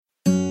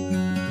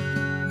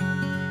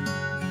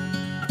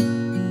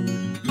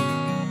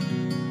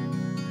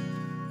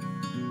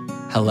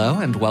Hello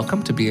and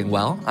welcome to Being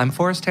Well. I'm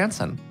Forrest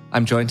Hansen.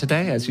 I'm joined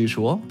today, as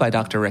usual, by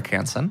Dr. Rick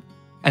Hansen.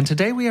 And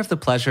today we have the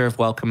pleasure of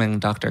welcoming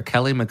Dr.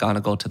 Kelly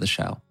McGonigal to the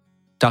show.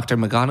 Dr.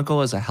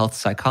 McGonigal is a health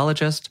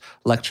psychologist,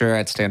 lecturer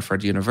at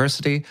Stanford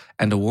University,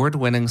 and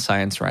award-winning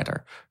science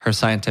writer. Her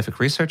scientific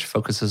research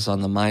focuses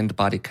on the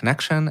mind-body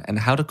connection and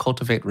how to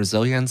cultivate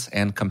resilience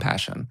and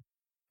compassion.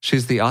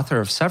 She's the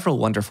author of several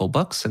wonderful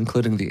books,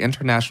 including the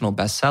international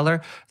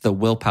bestseller, The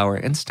Willpower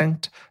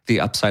Instinct, The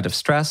Upside of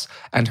Stress,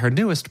 and her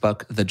newest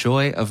book, The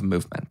Joy of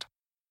Movement.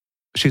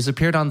 She's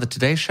appeared on The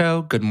Today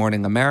Show, Good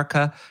Morning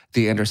America,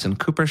 The Anderson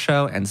Cooper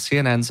Show, and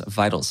CNN's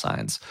Vital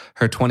Signs.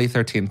 Her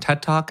 2013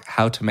 TED Talk,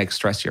 How to Make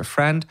Stress Your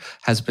Friend,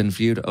 has been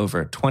viewed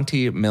over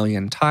 20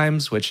 million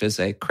times, which is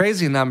a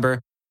crazy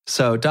number.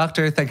 So,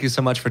 Doctor, thank you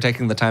so much for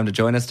taking the time to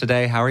join us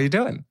today. How are you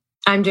doing?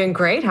 I'm doing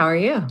great. How are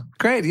you?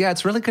 Great. Yeah,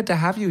 it's really good to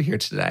have you here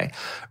today.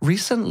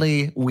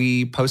 Recently,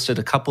 we posted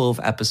a couple of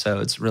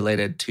episodes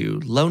related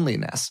to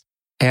loneliness,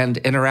 and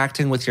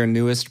interacting with your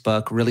newest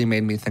book really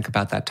made me think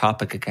about that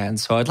topic again.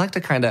 So I'd like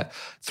to kind of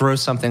throw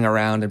something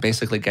around and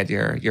basically get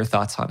your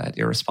thoughts on it,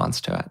 your response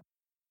to it.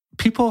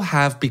 People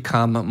have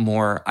become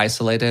more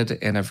isolated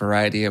in a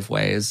variety of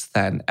ways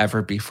than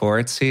ever before,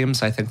 it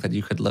seems. I think that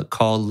you could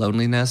call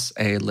loneliness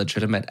a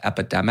legitimate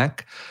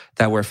epidemic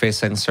that we're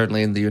facing,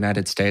 certainly in the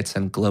United States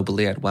and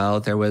globally as well.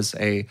 There was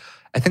I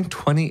think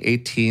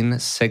 2018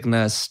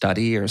 Cigna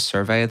study or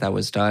survey that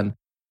was done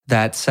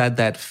that said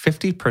that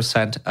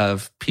 50%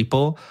 of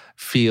people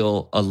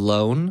feel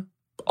alone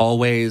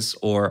always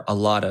or a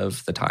lot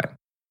of the time.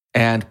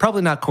 And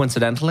probably not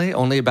coincidentally,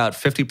 only about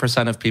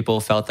 50% of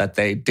people felt that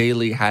they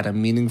daily had a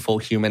meaningful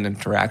human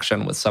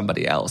interaction with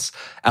somebody else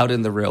out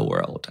in the real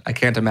world. I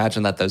can't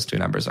imagine that those two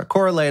numbers are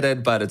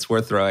correlated, but it's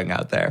worth throwing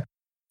out there.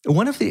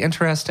 One of the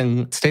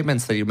interesting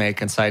statements that you make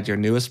inside your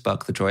newest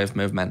book, The Joy of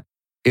Movement,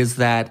 is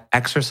that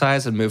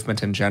exercise and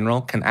movement in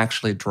general can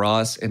actually draw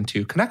us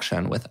into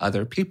connection with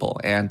other people.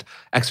 And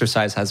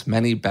exercise has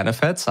many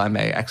benefits. I'm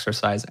an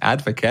exercise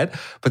advocate,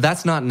 but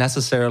that's not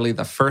necessarily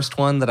the first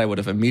one that I would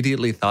have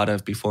immediately thought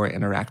of before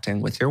interacting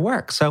with your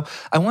work. So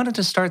I wanted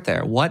to start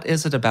there. What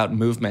is it about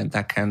movement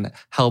that can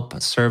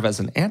help serve as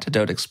an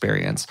antidote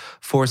experience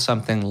for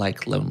something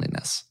like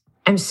loneliness?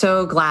 I'm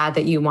so glad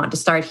that you want to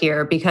start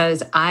here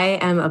because I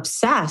am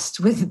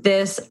obsessed with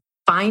this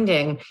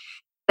finding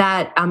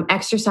that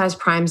exercise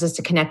primes us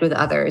to connect with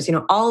others. You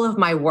know, all of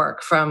my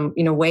work from,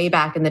 way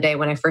back in the day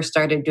when I first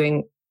started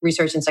doing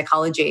research in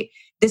psychology,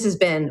 this has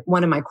been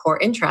one of my core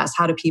interests.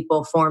 How do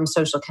people form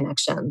social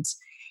connections?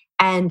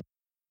 And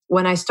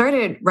when I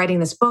started writing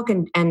this book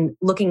and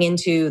looking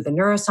into the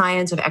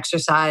neuroscience of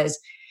exercise,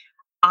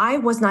 I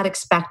was not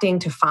expecting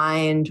to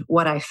find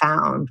what I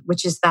found,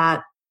 which is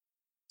that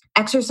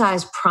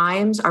exercise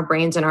primes our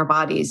brains and our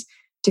bodies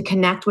to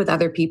connect with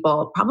other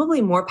people, probably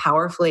more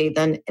powerfully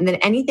than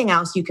anything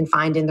else you can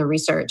find in the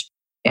research.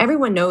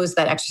 Everyone knows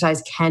that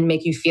exercise can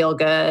make you feel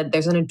good.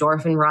 There's an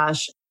endorphin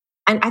rush.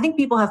 And I think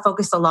people have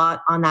focused a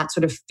lot on that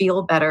sort of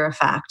feel better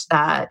effect,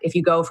 that if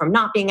you go from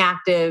not being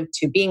active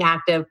to being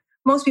active,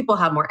 most people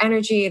have more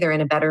energy, they're in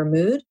a better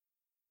mood.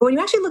 But when you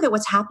actually look at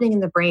what's happening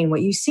in the brain,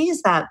 what you see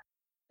is that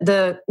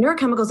the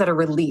neurochemicals that are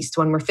released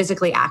when we're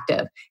physically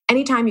active,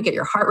 anytime you get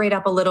your heart rate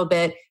up a little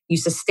bit, you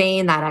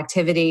sustain that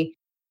activity,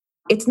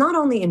 it's not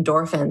only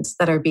endorphins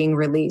that are being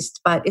released,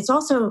 but it's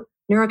also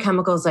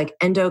neurochemicals like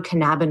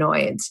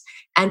endocannabinoids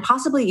and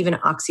possibly even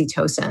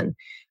oxytocin,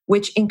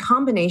 which in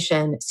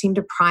combination seem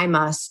to prime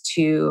us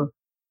to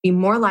be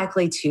more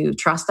likely to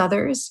trust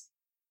others,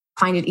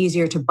 find it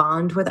easier to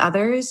bond with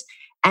others.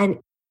 And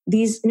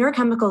these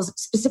neurochemicals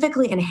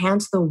specifically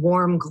enhance the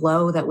warm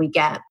glow that we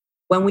get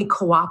when we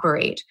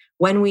cooperate,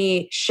 when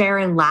we share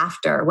in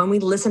laughter, when we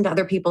listen to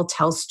other people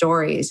tell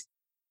stories.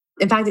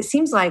 In fact, it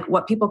seems like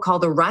what people call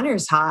the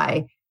runner's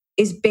high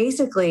is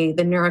basically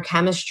the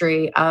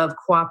neurochemistry of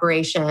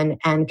cooperation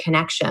and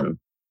connection.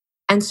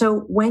 And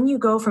so when you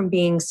go from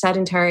being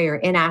sedentary or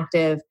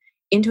inactive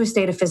into a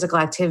state of physical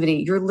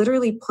activity, you're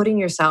literally putting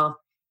yourself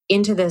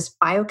into this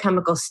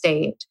biochemical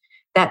state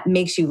that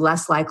makes you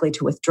less likely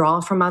to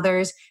withdraw from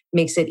others,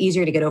 makes it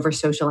easier to get over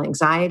social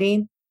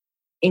anxiety,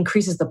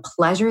 increases the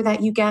pleasure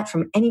that you get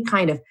from any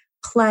kind of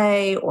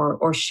play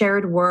or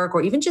shared work,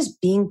 or even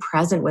just being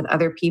present with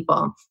other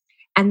people.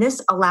 And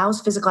this allows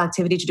physical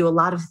activity to do a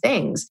lot of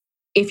things.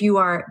 If you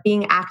are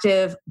being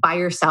active by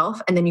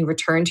yourself and then you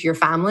return to your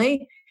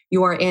family,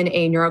 you are in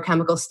a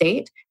neurochemical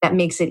state that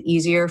makes it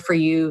easier for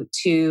you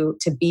to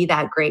be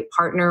that great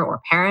partner or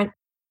parent.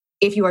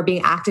 If you are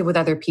being active with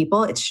other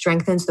people, it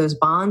strengthens those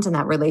bonds and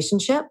that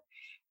relationship.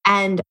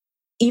 And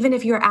even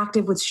if you're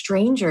active with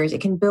strangers, it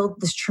can build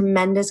this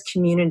tremendous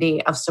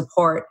community of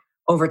support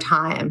over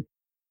time.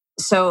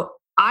 So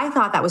I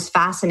thought that was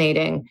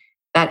fascinating,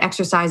 that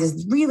exercise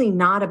is really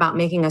not about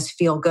making us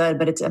feel good,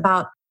 but it's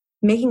about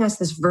making us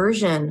this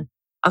version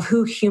of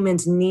who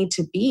humans need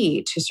to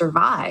be to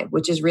survive,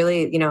 which is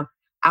really,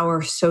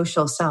 our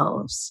social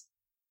selves.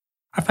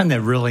 I find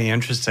that really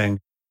interesting.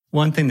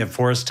 One thing that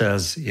Forrest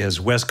does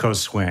is West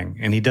Coast swing,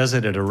 and he does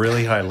it at a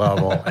really high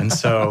level. And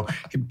so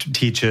he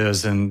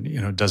teaches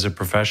and does it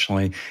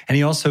professionally. And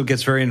he also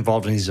gets very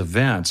involved in these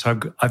events. So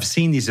I've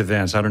seen these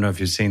events. I don't know if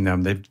you've seen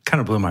them. They kind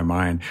of blew my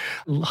mind.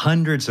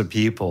 Hundreds of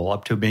people,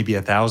 up to maybe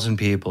 1,000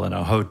 people in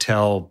a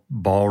hotel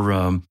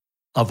ballroom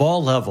of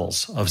all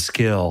levels of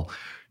skill,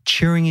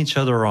 cheering each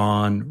other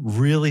on,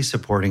 really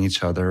supporting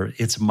each other.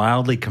 It's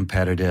mildly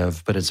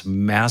competitive, but it's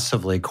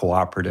massively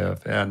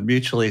cooperative and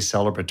mutually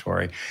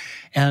celebratory.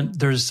 And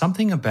there's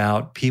something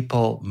about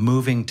people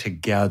moving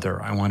together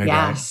I wanted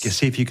to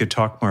see if you could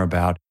talk more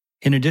about.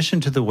 In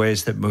addition to the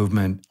ways that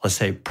movement, let's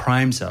say,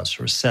 primes us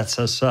or sets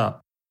us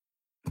up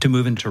to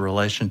move into a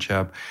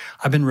relationship,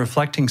 I've been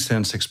reflecting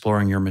since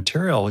exploring your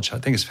material, which I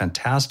think is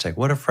fantastic.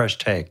 What a fresh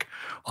take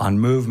on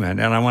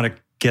movement. And I want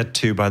to get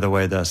to, by the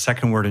way, the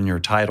second word in your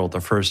title,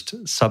 the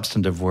first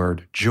substantive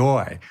word,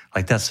 joy.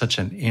 Like that's such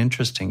an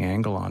interesting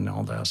angle on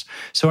all this.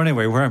 So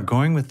anyway, where I'm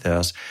going with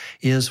this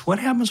is what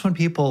happens when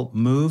people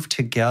move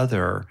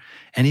together,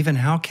 and even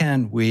how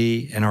can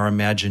we, in our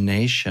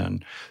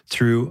imagination,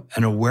 through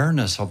an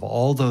awareness of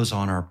all those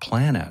on our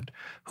planet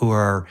who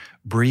are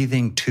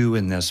breathing too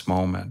in this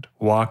moment,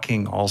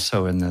 walking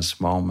also in this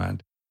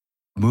moment,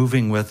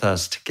 moving with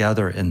us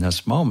together in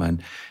this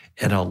moment,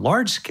 in a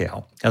large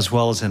scale, as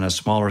well as in a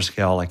smaller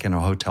scale, like in a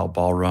hotel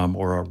ballroom,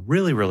 or a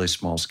really, really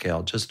small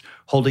scale, just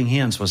holding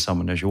hands with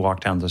someone as you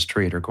walk down the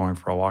street or going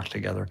for a walk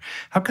together.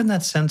 How can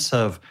that sense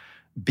of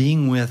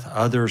being with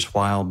others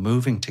while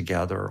moving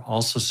together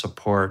also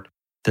support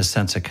the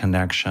sense of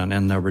connection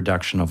and the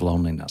reduction of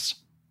loneliness?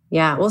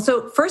 Yeah. Well,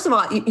 so first of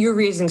all, you're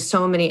raising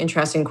so many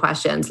interesting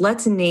questions.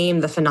 Let's name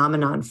the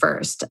phenomenon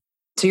first.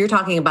 So you're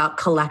talking about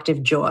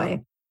collective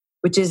joy,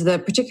 which is the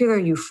particular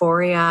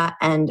euphoria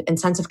and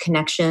sense of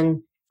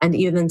connection and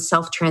even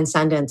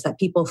self-transcendence that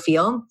people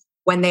feel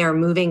when they are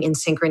moving in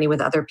synchrony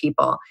with other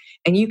people.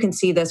 And you can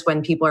see this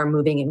when people are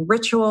moving in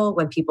ritual,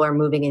 when people are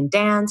moving in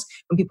dance,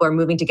 when people are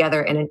moving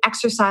together in an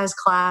exercise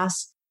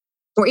class,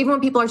 or even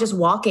when people are just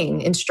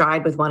walking in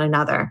stride with one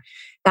another.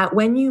 That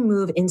when you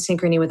move in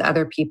synchrony with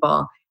other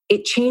people,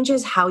 it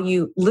changes how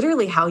you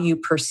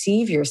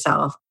perceive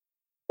yourself.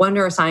 One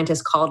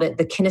neuroscientist called it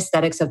the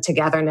kinesthetics of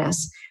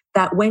togetherness.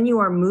 That when you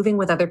are moving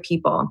with other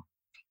people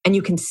and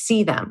you can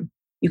see them,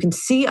 you can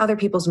see other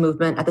people's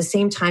movement at the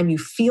same time you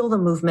feel the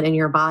movement in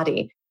your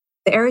body,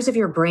 the areas of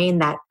your brain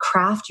that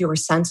craft your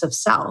sense of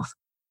self,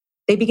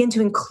 they begin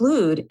to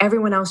include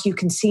everyone else you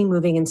can see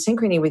moving in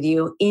synchrony with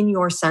you in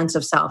your sense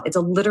of self. It's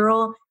a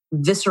literal,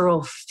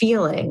 visceral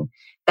feeling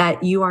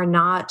that you are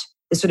not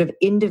this sort of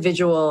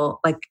individual,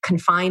 like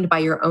confined by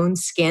your own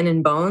skin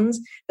and bones,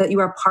 that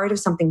you are part of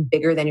something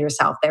bigger than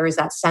yourself. There is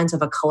that sense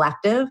of a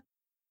collective.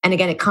 And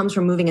again, it comes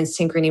from moving in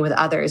synchrony with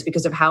others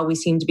because of how we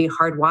seem to be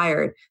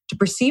hardwired to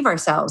perceive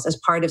ourselves as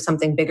part of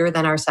something bigger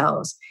than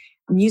ourselves.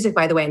 Music,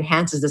 by the way,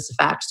 enhances this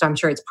effect. So I'm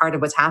sure it's part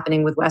of what's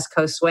happening with West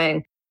Coast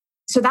swing.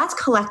 So that's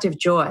collective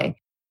joy.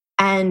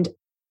 And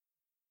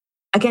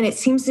again, it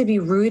seems to be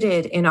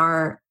rooted in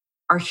our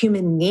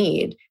human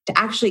need to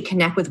actually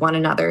connect with one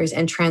another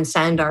and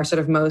transcend our sort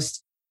of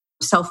most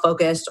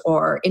self-focused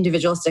or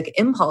individualistic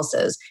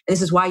impulses. And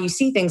this is why you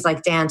see things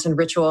like dance and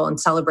ritual and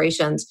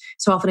celebrations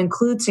so often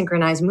include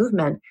synchronized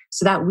movement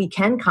so that we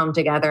can come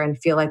together and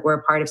feel like we're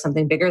a part of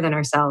something bigger than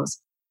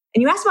ourselves.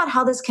 And you asked about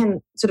how this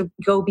can sort of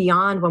go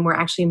beyond when we're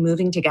actually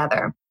moving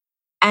together.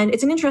 And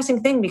it's an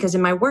interesting thing because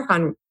in my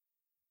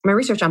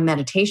research on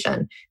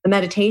meditation, the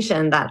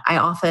meditation that I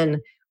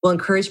often will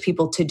encourage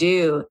people to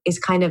do is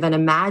kind of an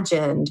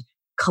imagined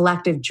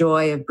collective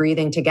joy of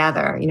breathing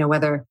together,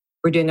 whether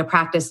we're doing a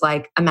practice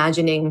like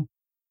imagining,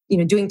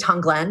 doing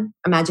Tonglen,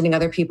 imagining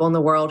other people in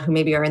the world who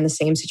maybe are in the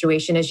same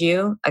situation as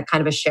you, a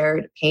kind of a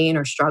shared pain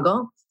or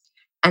struggle.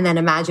 And then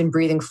imagine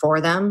breathing for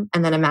them,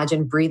 and then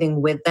imagine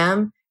breathing with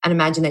them, and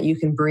imagine that you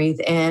can breathe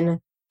in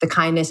the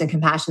kindness and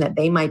compassion that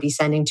they might be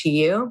sending to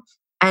you.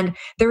 And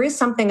there is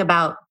something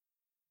about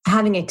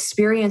having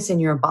experience in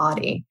your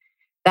body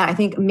that I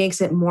think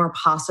makes it more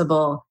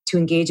possible to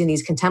engage in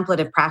these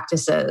contemplative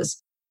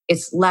practices.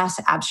 It's less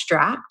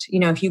abstract.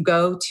 If you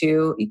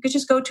could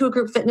just go to a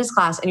group fitness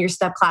class and you're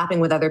step clapping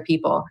with other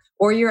people,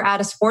 or you're at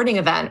a sporting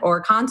event or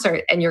a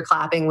concert and you're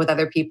clapping with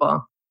other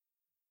people.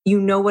 You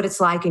know what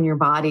it's like in your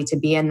body to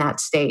be in that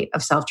state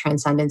of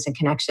self-transcendence and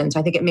connection. So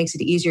I think it makes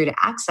it easier to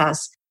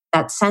access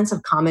that sense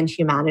of common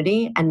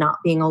humanity and not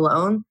being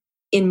alone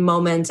in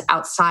moments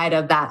outside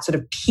of that sort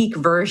of peak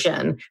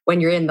version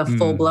when you're in the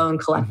full-blown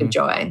collective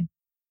joy.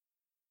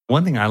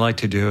 One thing I like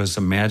to do is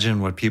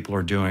imagine what people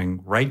are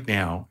doing right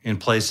now in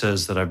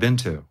places that I've been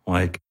to,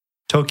 like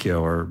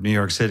Tokyo or New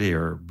York City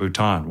or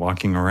Bhutan,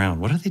 walking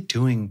around. What are they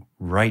doing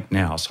right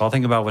now? So I'll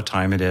think about what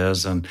time it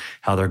is and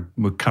how they're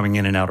coming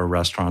in and out of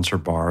restaurants or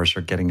bars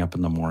or getting up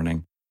in the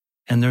morning.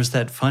 And there's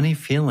that funny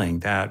feeling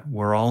that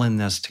we're all in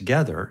this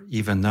together,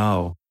 even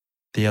though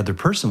the other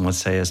person, let's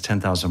say, is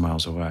 10,000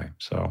 miles away.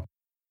 So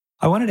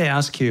I wanted to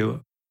ask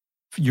you,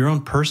 your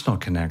own personal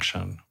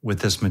connection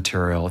with this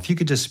material, if you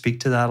could just speak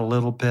to that a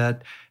little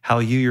bit, how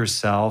you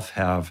yourself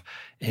have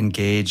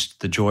engaged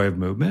the joy of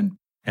movement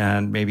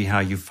and maybe how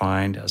you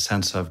find a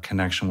sense of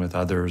connection with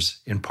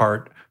others, in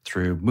part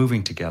through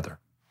moving together.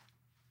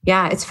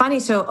 Yeah, it's funny.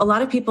 So a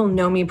lot of people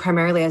know me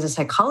primarily as a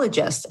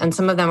psychologist, and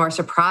some of them are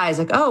surprised,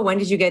 like, oh, when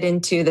did you get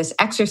into this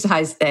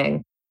exercise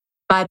thing?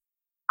 But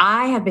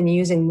I have been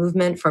using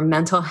movement for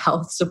mental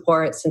health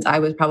support since I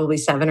was probably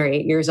 7 or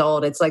 8 years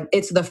old. It's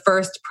the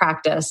first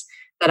practice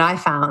that I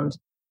found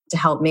to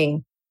help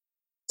me.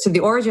 So the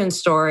origin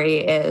story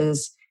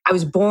is I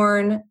was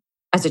born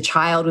as a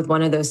child with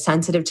one of those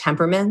sensitive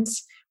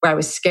temperaments where I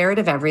was scared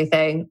of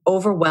everything,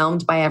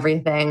 overwhelmed by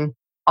everything,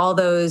 all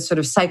those sort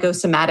of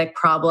psychosomatic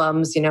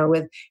problems,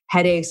 with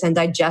headaches and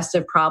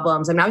digestive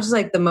problems. I was just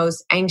like the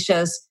most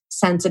anxious,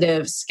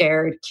 sensitive,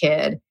 scared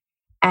kid.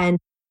 And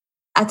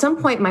at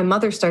some point, my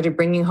mother started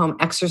bringing home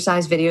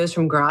exercise videos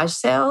from garage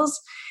sales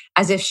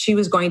as if she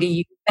was going to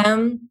use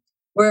them.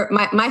 Where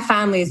my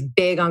family is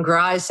big on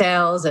garage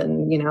sales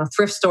and,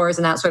 thrift stores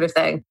and that sort of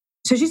thing.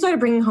 So she started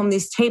bringing home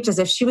these tapes as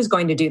if she was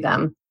going to do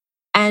them.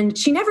 And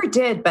she never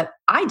did, but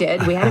I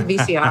did. We had a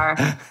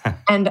VCR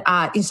and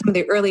some of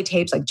the early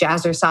tapes like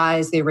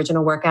Jazzercise, the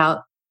original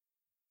workout.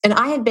 And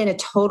I had been a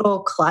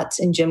total klutz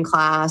in gym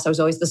class. I was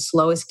always the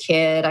slowest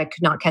kid. I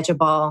could not catch a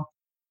ball.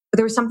 But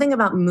there was something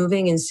about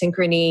moving in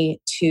synchrony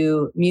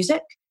to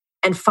music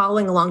and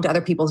following along to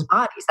other people's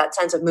bodies, that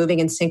sense of moving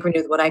in synchrony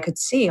with what I could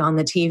see on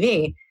the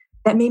TV,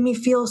 that made me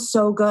feel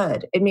so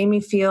good. It made me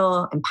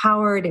feel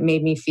empowered. It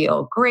made me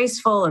feel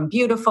graceful and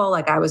beautiful,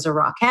 like I was a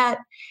rockette.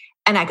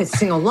 And I could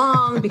sing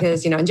along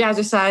because, in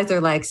Jazzercise,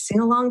 they're like, sing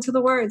along to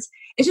the words.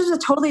 It's just a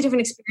totally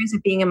different experience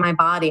of being in my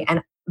body.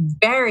 And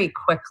very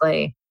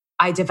quickly,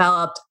 I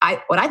developed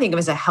what I think of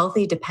as a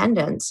healthy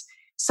dependence.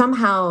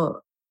 Somehow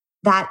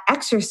that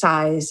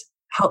exercise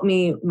helped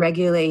me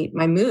regulate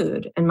my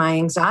mood and my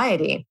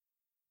anxiety.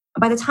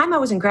 By the time I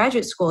was in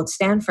graduate school at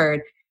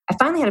Stanford, I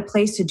finally had a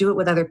place to do it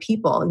with other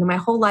people. My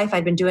whole life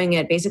I'd been doing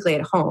it basically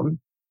at home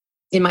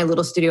in my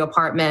little studio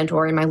apartment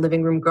or in my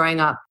living room growing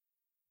up.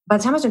 By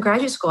the time I was in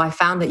graduate school, I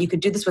found that you could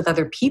do this with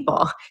other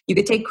people. You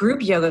could take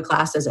group yoga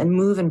classes and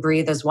move and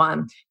breathe as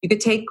one. You could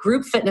take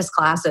group fitness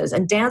classes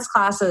and dance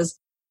classes.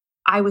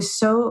 I was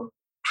so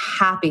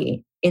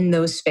happy in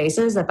those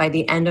spaces that by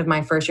the end of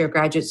my first year of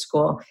graduate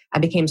school, I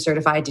became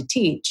certified to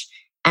teach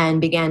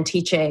and began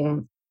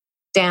teaching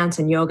dance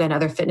and yoga and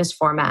other fitness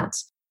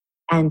formats.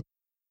 And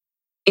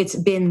it's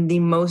been the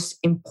most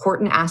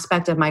important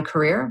aspect of my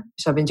career.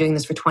 So I've been doing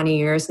this for 20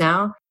 years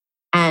now.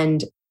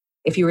 And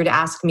if you were to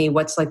ask me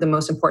what's like the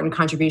most important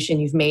contribution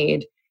you've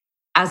made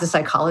as a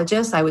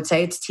psychologist, I would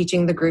say it's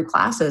teaching the group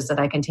classes that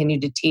I continue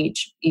to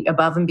teach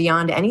above and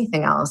beyond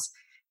anything else.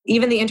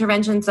 Even the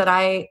interventions that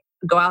I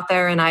go out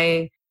there and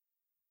I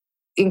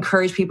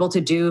encourage people to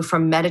do,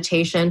 from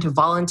meditation to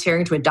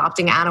volunteering to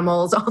adopting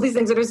animals, all these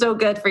things that are so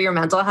good for your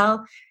mental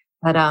health.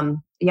 But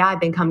I've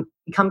become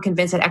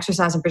convinced that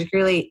exercise, and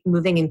particularly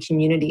moving in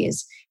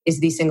communities, is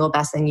the single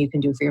best thing you can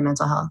do for your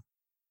mental health.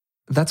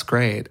 That's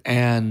great.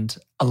 And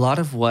a lot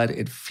of what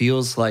it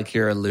feels like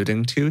you're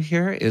alluding to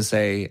here is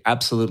a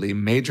absolutely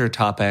major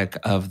topic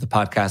of the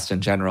podcast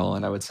in general.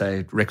 And I would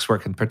say Rick's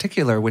work in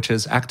particular, which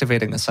is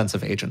activating a sense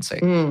of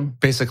agency,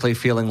 basically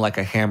feeling like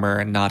a hammer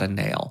and not a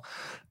nail.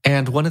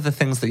 And one of the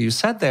things that you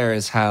said there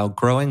is how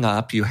growing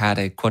up, you had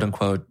a quote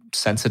unquote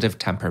sensitive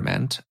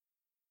temperament.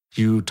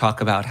 You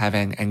talk about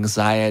having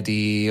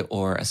anxiety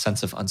or a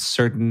sense of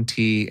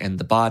uncertainty in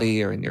the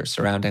body or in your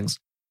surroundings,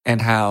 and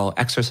how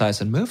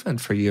exercise and movement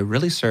for you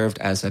really served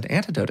as an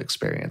antidote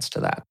experience to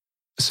that.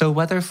 So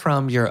whether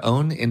from your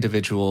own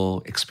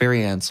individual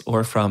experience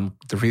or from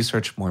the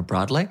research more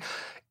broadly,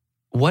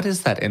 what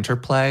is that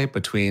interplay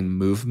between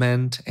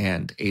movement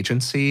and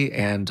agency?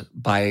 And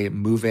by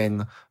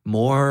moving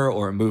more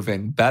or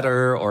moving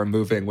better or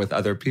moving with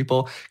other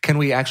people, can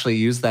we actually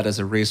use that as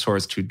a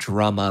resource to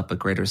drum up a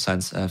greater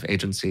sense of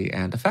agency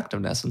and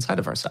effectiveness inside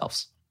of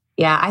ourselves?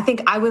 Yeah, I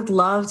think I would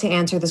love to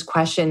answer this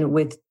question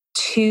with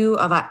two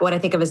of what I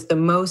think of as the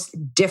most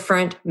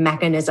different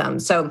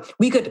mechanisms. So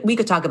we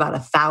could talk about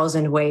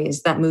 1,000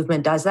 ways that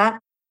movement does that.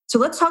 So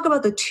let's talk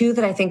about the two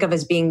that I think of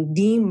as being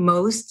the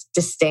most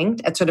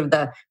distinct at sort of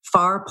the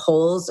far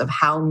poles of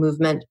how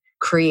movement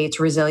creates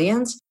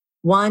resilience.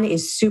 One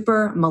is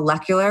super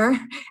molecular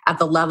at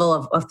the level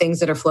of things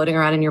that are floating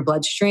around in your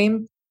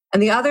bloodstream.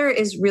 And the other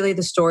is really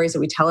the stories that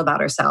we tell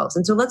about ourselves.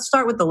 And so let's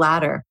start with the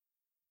latter.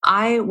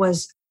 I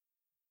was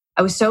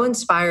so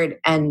inspired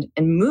and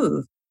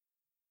moved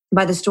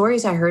by the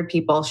stories I heard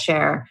people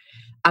share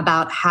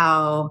about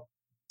how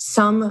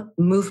some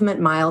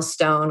movement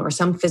milestone or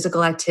some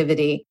physical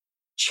activity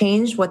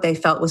changed what they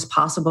felt was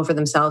possible for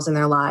themselves in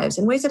their lives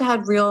in ways that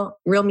had real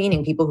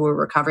meaning. People who were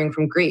recovering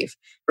from grief,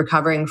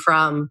 recovering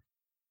from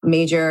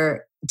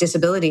major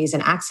disabilities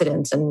and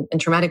accidents and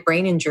traumatic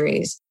brain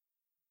injuries,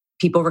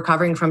 people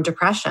recovering from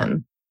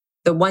depression.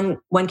 The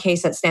one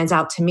case that stands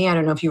out to me, I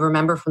don't know if you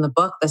remember from the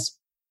book,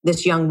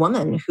 this young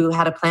woman who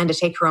had a plan to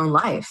take her own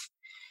life.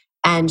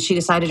 And she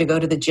decided to go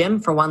to the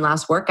gym for one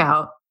last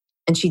workout.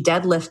 And she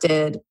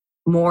deadlifted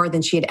more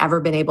than she had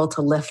ever been able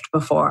to lift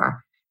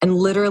before. And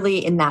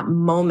literally in that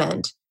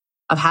moment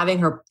of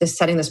having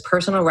setting this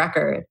personal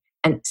record,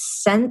 and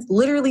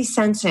literally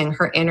sensing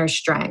her inner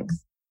strength,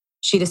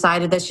 she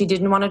decided that she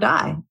didn't want to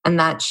die and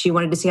that she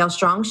wanted to see how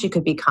strong she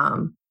could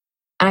become.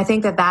 And I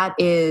think that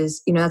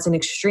is, that's an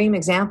extreme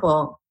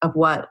example of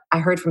what I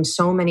heard from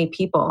so many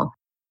people,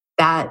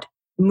 that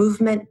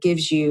movement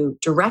gives you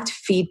direct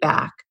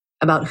feedback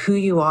about who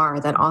you are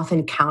that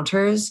often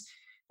counters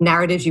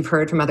narratives you've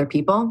heard from other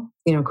people,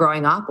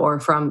 growing up, or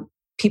from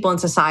people in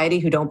society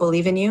who don't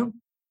believe in you,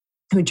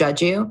 who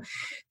judge you,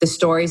 the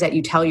stories that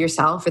you tell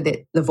yourself, or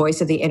the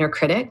voice of the inner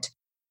critic,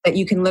 that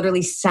you can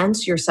literally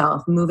sense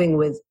yourself moving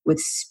with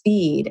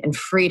speed and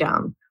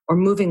freedom, or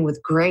moving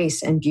with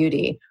grace and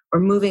beauty, or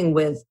moving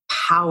with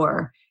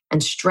power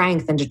and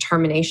strength and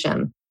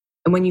determination.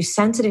 And when you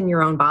sense it in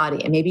your own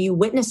body, and maybe you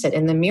witness it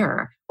in the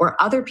mirror,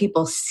 or other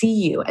people see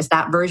you as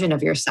that version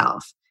of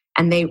yourself,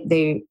 and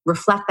they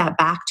reflect that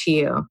back to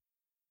you.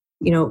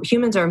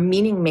 Humans are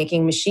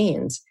meaning-making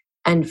machines,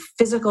 and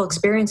physical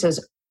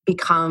experiences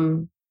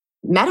become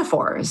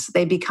metaphors.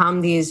 They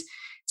become these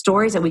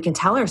stories that we can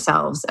tell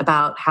ourselves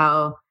about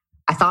how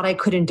I thought I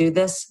couldn't do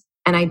this,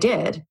 and I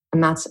did.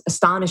 And that's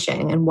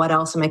astonishing. And what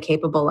else am I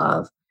capable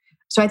of?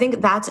 So I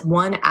think that's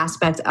one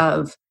aspect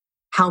of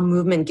how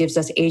movement gives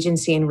us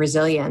agency and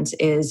resilience.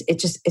 Is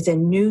it's a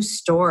new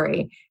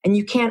story, and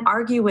you can't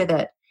argue with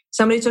it.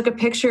 Somebody took a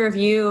picture of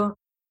you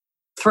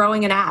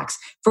throwing an axe.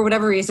 For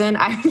whatever reason,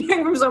 I've been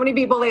hearing from so many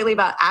people lately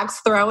about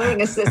axe throwing.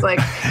 It's this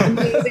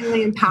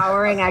amazingly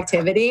empowering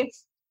activity.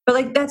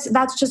 But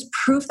that's just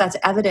proof, that's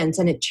evidence,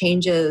 and it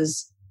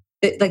changes.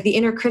 The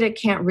inner critic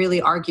can't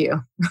really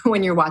argue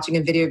when you're watching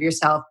a video of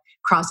yourself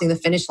crossing the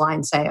finish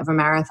line, say, of a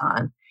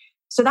marathon.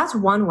 So that's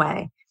one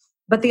way.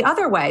 But the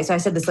other way, so I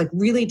said this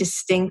really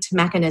distinct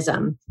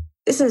mechanism.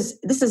 This is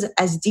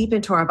as deep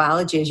into our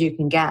biology as you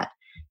can get.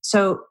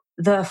 So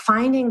the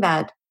finding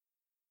that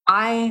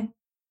I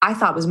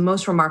thought was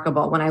most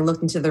remarkable when I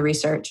looked into the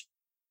research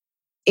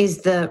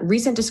is the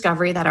recent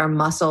discovery that our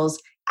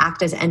muscles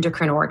act as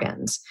endocrine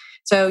organs.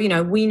 So,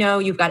 we know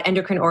you've got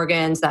endocrine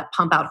organs that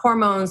pump out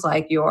hormones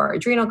like your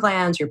adrenal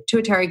glands, your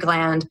pituitary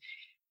gland.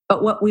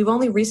 But what we've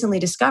only recently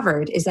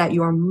discovered is that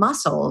your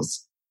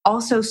muscles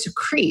also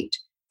secrete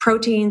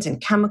proteins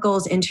and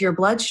chemicals into your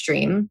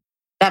bloodstream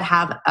that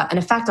have an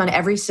effect on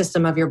every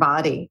system of your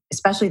body,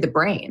 especially the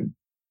brain.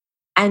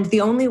 And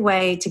the only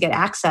way to get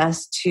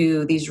access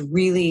to these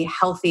really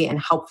healthy and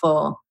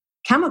helpful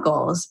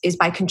chemicals is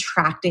by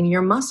contracting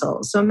your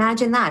muscles. So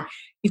imagine that.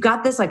 You've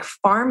got this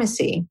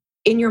pharmacy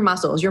in your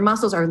muscles. Your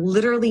muscles are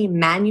literally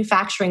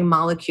manufacturing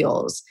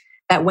molecules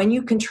that when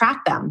you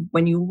contract them,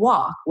 when you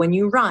walk, when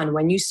you run,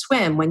 when you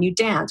swim, when you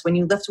dance, when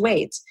you lift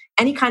weights,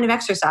 any kind of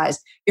exercise,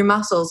 your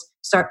muscles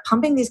start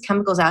pumping these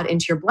chemicals out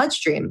into your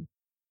bloodstream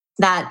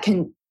that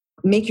can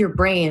make your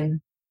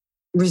brain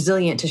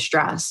resilient to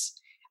stress,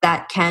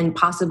 that can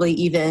possibly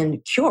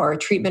even cure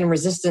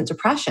treatment-resistant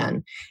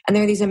depression. And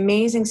there are these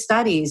amazing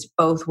studies,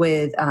 both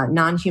with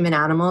non-human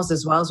animals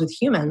as well as with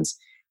humans,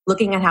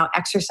 looking at how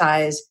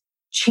exercise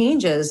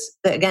changes,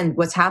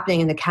 what's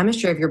happening in the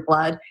chemistry of your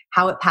blood,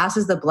 how it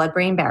passes the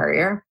blood-brain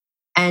barrier.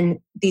 And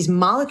these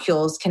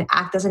molecules can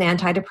act as an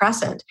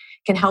antidepressant,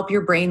 can help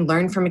your brain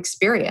learn from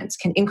experience,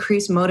 can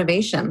increase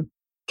motivation,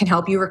 can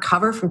help you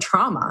recover from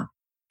trauma.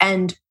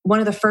 And one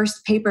of the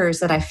first papers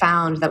that I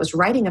found that was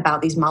writing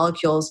about these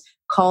molecules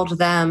called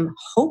them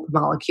hope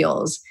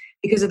molecules,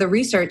 because of the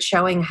research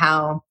showing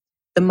how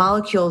the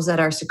molecules that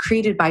are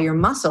secreted by your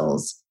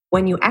muscles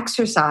when you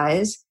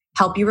exercise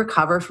help you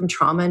recover from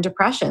trauma and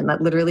depression,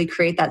 that literally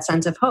create that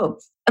sense of hope.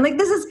 And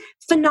this is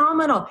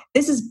phenomenal.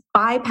 This is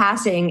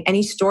bypassing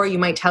any story you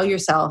might tell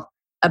yourself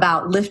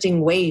about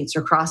lifting weights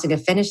or crossing a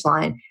finish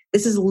line.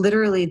 This is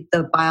literally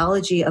the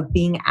biology of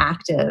being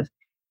active,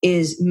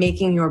 is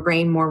making your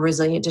brain more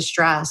resilient to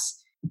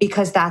stress,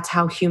 because that's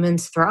how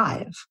humans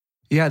thrive.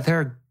 Yeah, there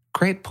are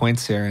great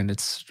points here, and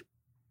it's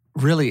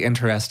really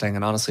interesting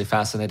and honestly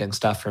fascinating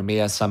stuff for me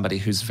as somebody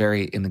who's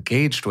very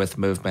engaged with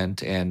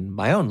movement in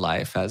my own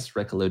life, as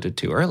Rick alluded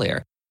to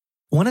earlier.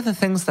 One of the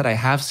things that I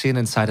have seen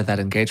inside of that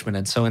engagement,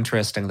 and so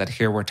interesting that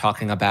here we're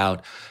talking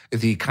about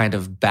the kind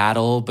of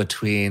battle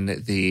between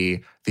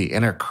the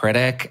inner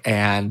critic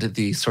and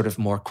the sort of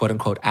more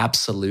quote-unquote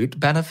absolute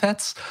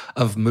benefits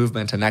of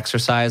movement and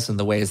exercise, and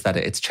the ways that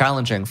it's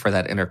challenging for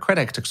that inner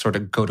critic to sort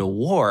of go to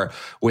war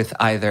with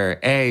either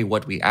A,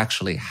 what we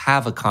actually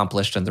have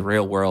accomplished in the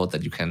real world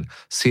that you can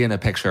see in a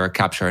picture or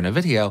capture in a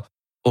video,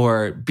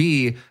 or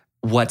B,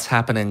 what's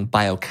happening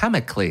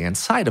biochemically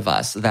inside of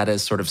us that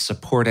is sort of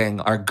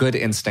supporting our good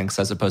instincts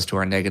as opposed to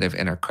our negative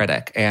inner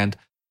critic. And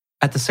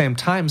at the same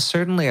time,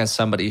 certainly as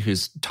somebody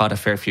who's taught a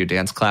fair few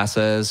dance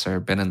classes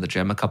or been in the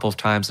gym a couple of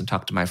times and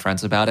talked to my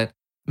friends about it,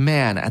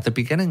 man, at the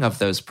beginning of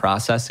those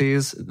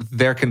processes,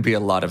 there can be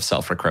a lot of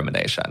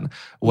self-recrimination,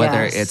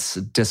 whether it's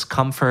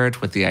discomfort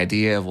with the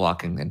idea of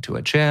walking into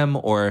a gym,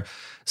 or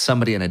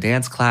somebody in a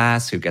dance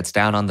class who gets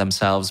down on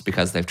themselves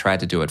because they've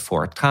tried to do it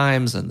 4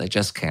 times and they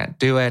just can't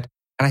do it.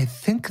 And I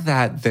think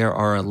that there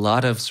are a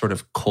lot of sort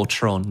of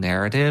cultural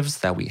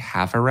narratives that we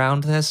have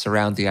around this,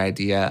 around the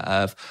idea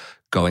of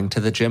going to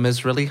the gym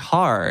is really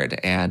hard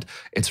and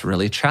it's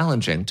really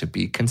challenging to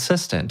be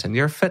consistent in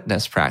your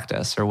fitness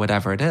practice or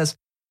whatever it is.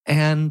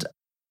 And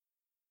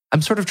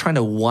I'm sort of trying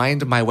to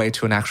wind my way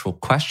to an actual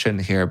question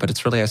here, but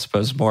it's really, I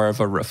suppose, more of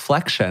a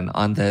reflection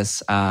on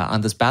this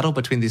battle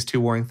between these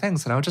two warring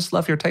things. And I would just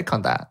love your take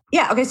on that.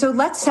 Yeah. Okay. So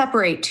let's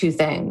separate two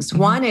things.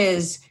 One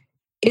is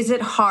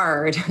it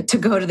hard to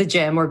go to the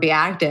gym or be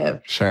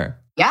active? Sure.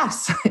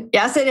 Yes.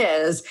 Yes, it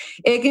is.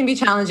 It can be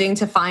challenging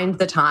to find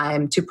the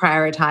time to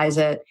prioritize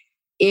it.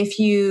 If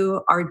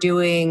you are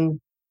doing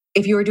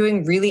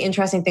really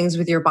interesting things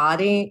with your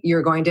body,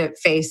 you're going to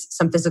face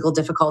some physical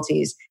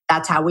difficulties.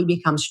 That's how we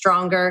become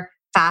stronger,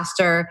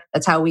 faster.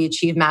 That's how we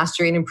achieve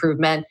mastery and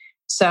improvement.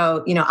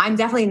 So, I'm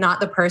definitely not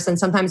the person.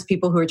 Sometimes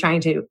people who are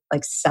trying to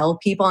sell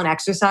people on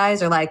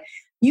exercise are like,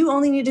 you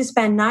only need to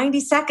spend 90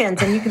 seconds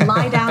and you can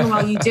lie down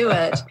while you do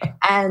it.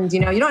 And,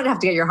 you don't have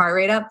to get your heart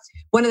rate up.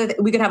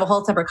 We could have a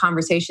whole separate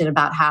conversation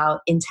about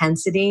how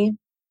intensity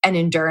and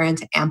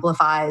endurance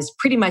amplifies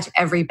pretty much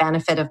every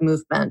benefit of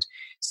movement.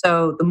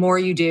 So the more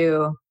you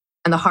do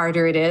and the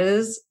harder it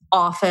is,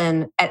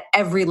 often at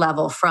every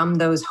level, from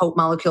those hope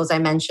molecules I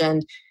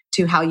mentioned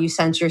to how you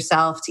sense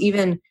yourself, to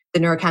even the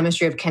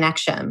neurochemistry of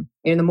connection.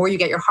 The more you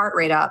get your heart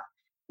rate up,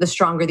 the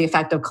stronger the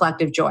effect of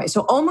collective joy.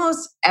 So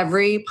almost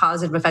every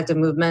positive effect of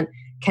movement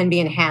can be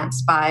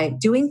enhanced by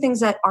doing things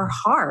that are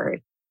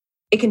hard.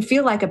 It can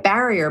feel like a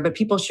barrier, but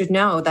people should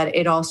know that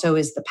it also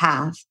is the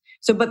path.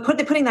 So, but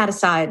putting that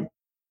aside,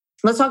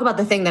 let's talk about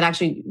the thing that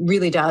actually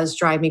really does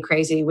drive me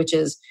crazy, which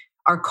is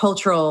our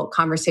cultural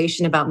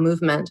conversation about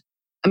movement.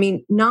 I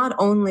mean, not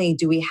only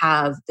do we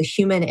have the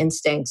human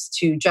instincts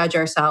to judge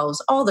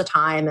ourselves all the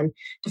time and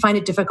to find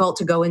it difficult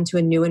to go into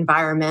a new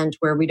environment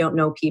where we don't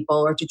know people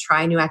or to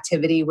try a new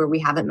activity where we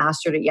haven't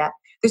mastered it yet.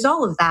 There's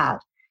all of that.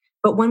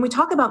 But when we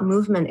talk about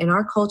movement in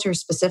our culture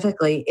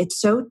specifically, it's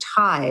so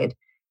tied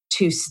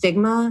to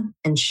stigma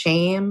and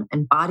shame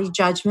and body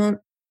judgment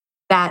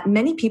that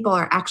many people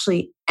are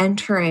actually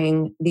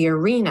entering the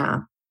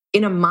arena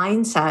in a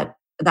mindset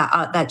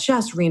that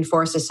just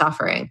reinforces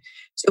suffering.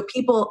 So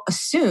people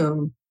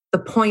assume the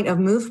point of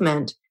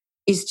movement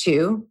is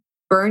to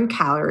burn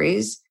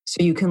calories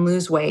so you can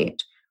lose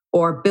weight,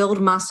 or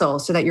build muscle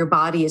so that your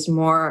body is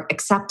more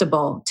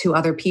acceptable to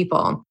other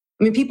people.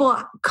 I mean, people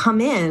come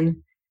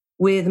in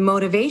with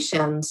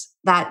motivations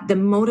that the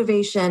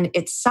motivation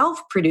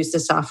itself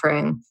produces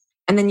suffering.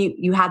 And then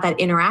you have that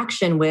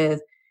interaction with,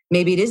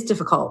 maybe it is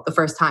difficult the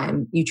first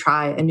time you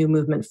try a new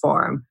movement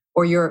form,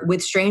 or you're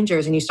with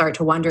strangers and you start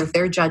to wonder if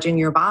they're judging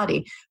your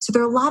body. So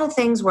there are a lot of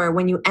things where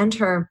when you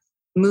enter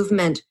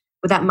movement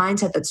with that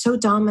mindset that's so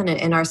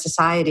dominant in our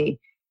society,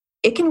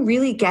 it can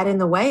really get in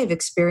the way of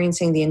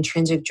experiencing the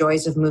intrinsic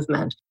joys of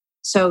movement.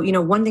 So,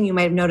 one thing you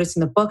might have noticed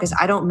in the book is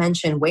I don't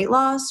mention weight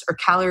loss or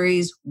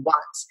calories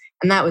once.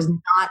 And that was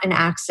not an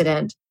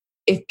accident.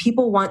 If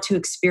people want to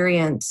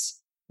experience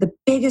the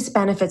biggest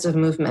benefits of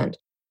movement,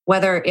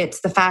 whether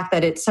it's the fact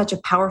that it's such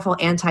a powerful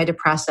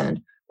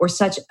antidepressant or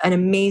such an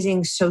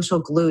amazing social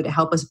glue to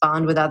help us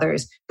bond with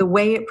others, the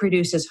way it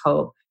produces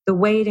hope, the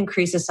way it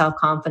increases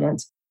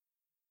self-confidence,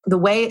 the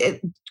way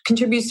it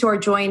contributes to our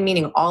joy and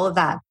meaning, all of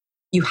that,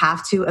 you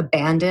have to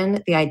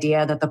abandon the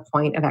idea that the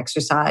point of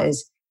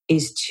exercise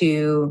is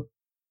to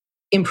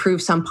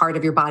improve some part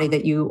of your body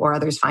that you or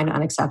others find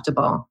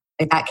unacceptable.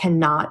 That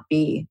cannot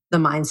be the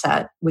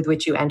mindset with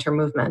which you enter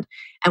movement.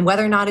 And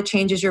whether or not it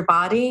changes your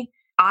body,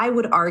 I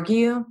would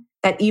argue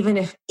that even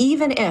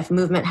if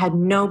movement had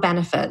no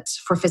benefits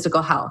for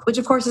physical health, which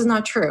of course is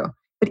not true,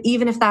 but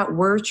even if that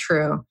were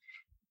true,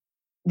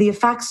 the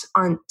effects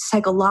on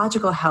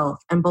psychological health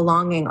and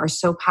belonging are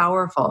so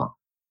powerful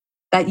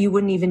that you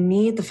wouldn't even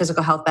need the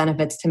physical health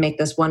benefits to make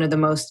this one of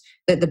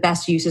the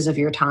best uses of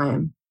your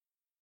time.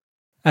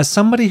 As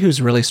somebody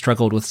who's really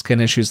struggled with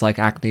skin issues like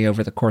acne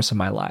over the course of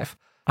my life,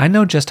 I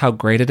know just how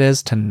great it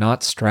is to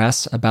not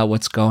stress about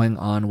what's going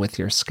on with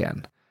your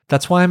skin.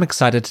 That's why I'm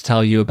excited to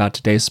tell you about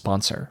today's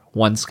sponsor,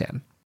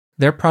 OneSkin.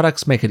 Their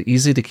products make it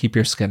easy to keep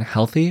your skin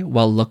healthy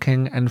while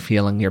looking and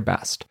feeling your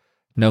best.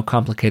 No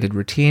complicated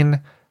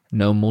routine,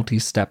 no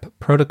multi-step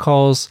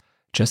protocols,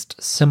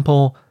 just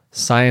simple,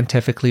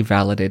 scientifically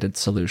validated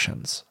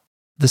solutions.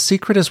 The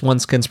secret is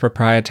OneSkin's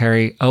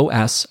proprietary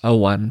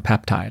OS01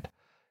 peptide.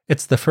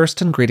 It's the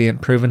first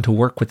ingredient proven to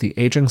work with the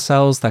aging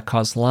cells that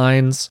cause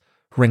lines,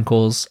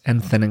 wrinkles,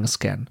 and thinning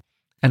skin.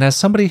 And as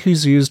somebody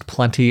who's used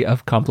plenty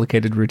of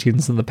complicated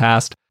routines in the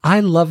past,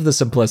 I love the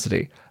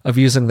simplicity of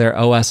using their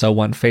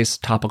OS01 face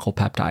topical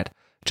peptide.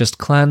 Just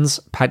cleanse,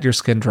 pat your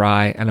skin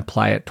dry, and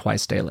apply it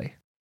twice daily.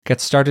 Get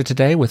started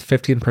today with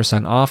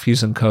 15% off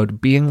using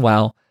code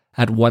BEINGWELL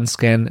at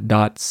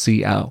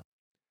oneskin.co.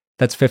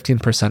 That's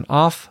 15%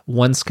 off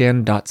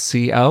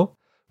oneskin.co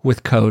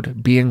with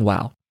code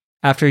BEINGWELL.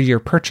 After your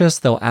purchase,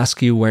 they'll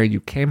ask you where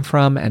you came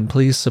from, and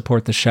please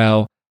support the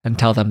show and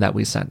tell them that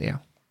we sent you.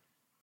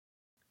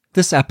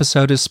 This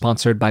episode is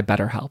sponsored by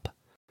BetterHelp.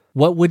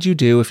 What would you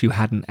do if you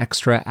had an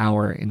extra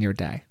hour in your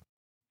day?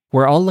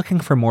 We're all looking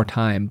for more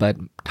time, but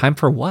time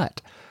for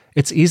what?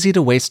 It's easy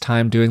to waste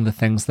time doing the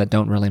things that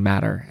don't really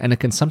matter, and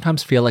it can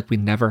sometimes feel like we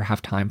never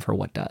have time for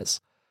what does.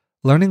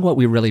 Learning what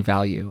we really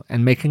value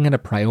and making it a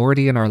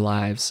priority in our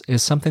lives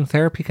is something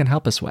therapy can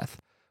help us with.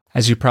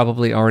 As you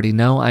probably already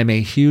know, I'm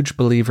a huge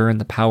believer in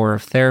the power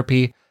of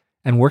therapy,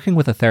 and working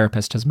with a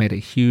therapist has made a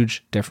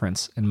huge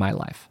difference in my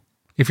life.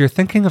 If you're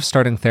thinking of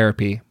starting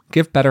therapy,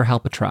 give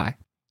BetterHelp a try.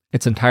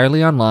 It's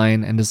entirely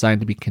online and designed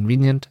to be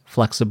convenient,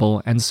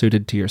 flexible, and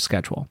suited to your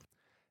schedule.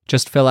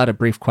 Just fill out a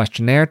brief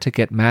questionnaire to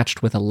get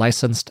matched with a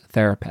licensed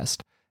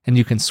therapist, and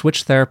you can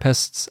switch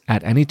therapists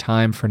at any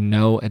time for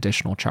no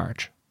additional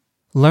charge.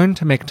 Learn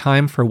to make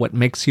time for what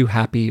makes you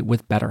happy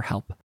with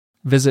BetterHelp.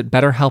 Visit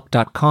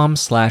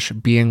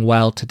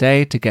betterhelp.com/beingwell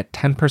today to get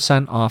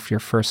 10% off your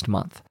first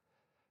month.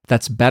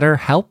 That's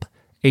BetterHelp,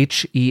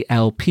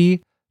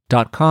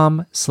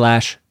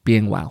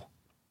 HELP.com/beingwell.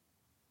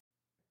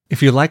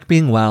 If you like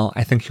being well,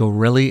 I think you'll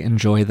really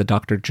enjoy the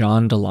Dr.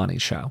 John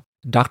Delony Show.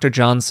 Dr.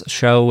 John's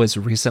show was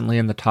recently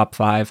in the top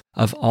 5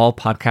 of all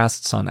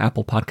podcasts on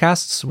Apple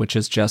Podcasts, which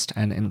is just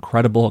an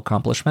incredible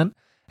accomplishment,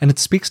 and it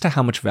speaks to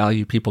how much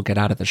value people get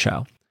out of the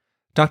show.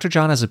 Dr.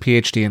 John has a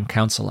PhD in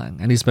counseling,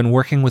 and he's been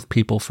working with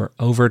people for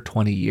over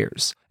 20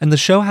 years. And the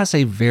show has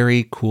a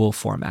very cool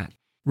format.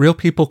 Real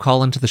people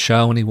call into the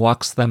show, and he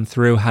walks them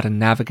through how to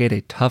navigate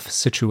a tough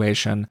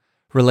situation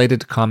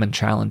related to common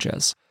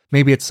challenges.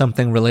 Maybe it's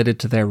something related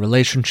to their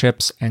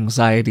relationships,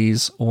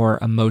 anxieties, or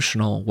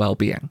emotional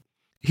well-being.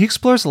 He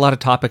explores a lot of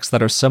topics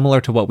that are similar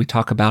to what we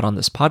talk about on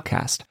this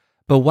podcast,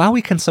 but while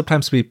we can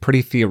sometimes be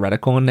pretty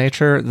theoretical in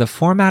nature, the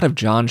format of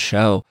John's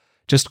show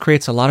just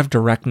creates a lot of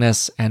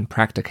directness and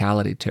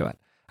practicality to it.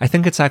 I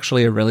think it's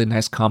actually a really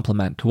nice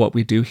complement to what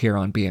we do here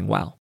on Being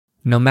Well.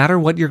 No matter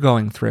what you're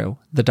going through,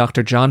 the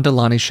Dr. John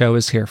Delony Show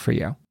is here for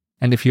you.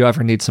 And if you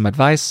ever need some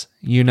advice,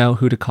 you know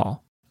who to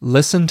call.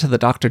 Listen to the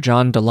Dr.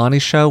 John Delony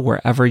Show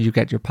wherever you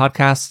get your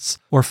podcasts,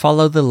 or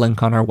follow the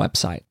link on our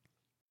website.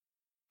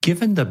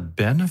 Given the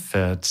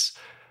benefits,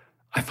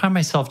 I find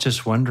myself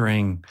just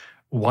wondering,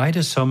 why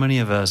do so many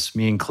of us,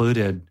 me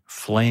included,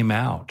 flame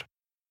out?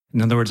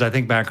 In other words, I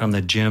think back on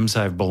the gyms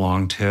I've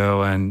belonged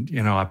to, and,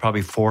 I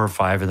probably 4 or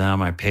 5 of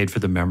them, I paid for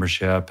the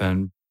membership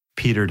and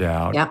petered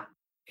out. Yeah.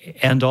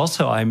 And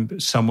also, I'm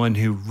someone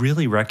who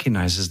really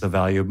recognizes the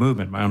value of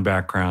movement. My own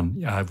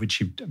background,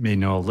 which you may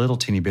know a little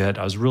teeny bit,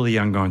 I was really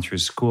young going through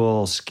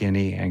school,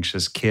 skinny,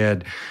 anxious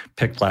kid,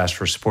 picked last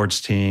for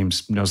sports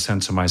teams, no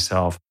sense of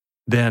myself.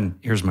 Then,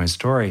 here's my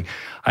story.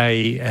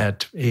 I,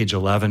 at age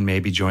 11,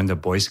 maybe joined the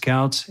Boy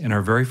Scouts. In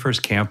our very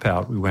first camp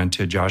out, we went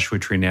to Joshua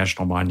Tree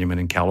National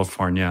Monument in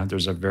California.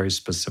 There's a very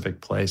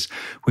specific place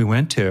we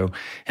went to.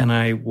 And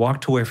I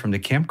walked away from the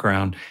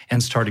campground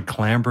and started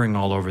clambering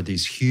all over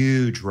these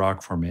huge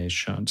rock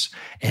formations.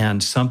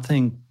 And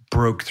something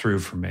broke through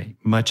for me,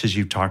 much as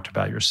you've talked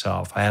about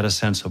yourself. I had a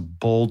sense of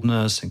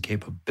boldness and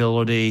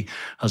capability.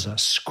 I was a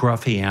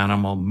scruffy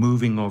animal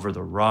moving over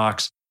the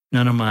rocks.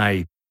 None of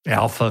my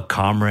alpha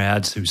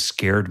comrades who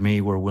scared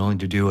me were willing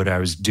to do what I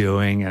was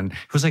doing. And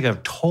it was like a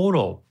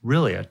total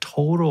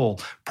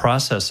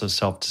process of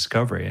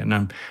self-discovery.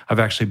 And I've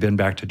actually been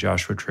back to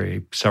Joshua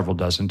Tree several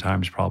dozen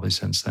times probably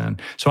since then.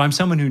 So I'm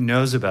someone who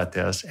knows about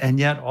this.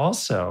 And yet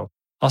also,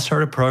 I'll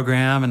start a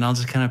program and I'll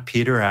just kind of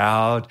peter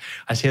out.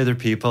 I see other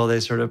people, they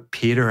sort of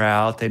peter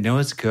out. They know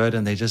it's good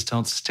and they just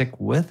don't stick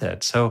with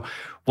it. So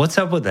what's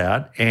up with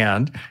that?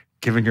 And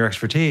given your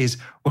expertise,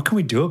 what can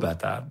we do about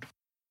that?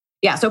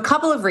 Yeah, so a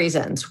couple of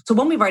reasons. So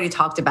one we've already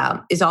talked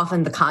about is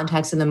often the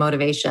context and the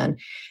motivation.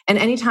 And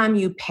anytime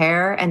you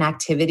pair an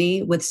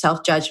activity with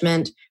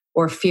self-judgment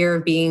or fear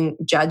of being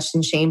judged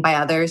and shamed by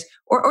others,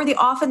 or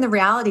often the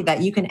reality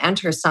that you can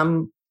enter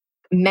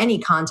many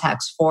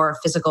contexts for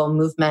physical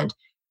movement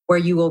where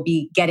you will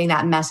be getting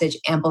that message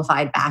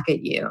amplified back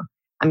at you.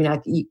 I mean,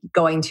 like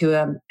going to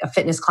a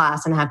fitness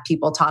class and have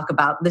people talk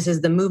about, this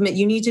is the movement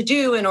you need to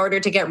do in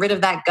order to get rid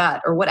of that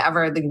gut or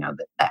whatever, that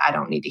I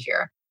don't need to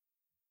hear.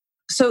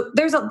 So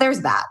there's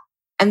that.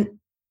 And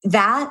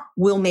that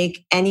will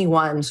make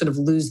anyone sort of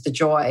lose the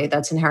joy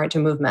that's inherent to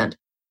movement.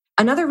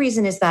 Another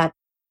reason is that,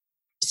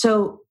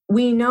 so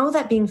we know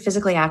that being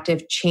physically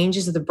active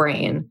changes the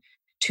brain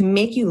to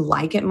make you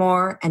like it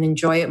more and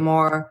enjoy it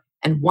more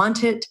and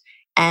want it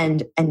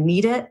and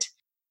need it.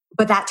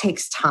 But that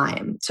takes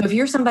time. So if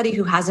you're somebody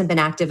who hasn't been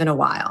active in a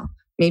while,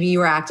 maybe you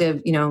were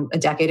active, a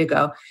decade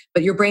ago,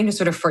 but your brain has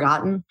sort of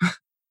forgotten.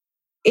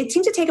 It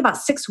seems to take about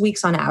 6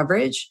 weeks on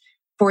average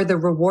for the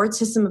reward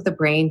system of the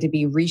brain to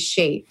be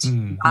reshaped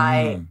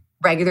by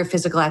regular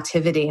physical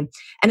activity.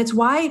 And it's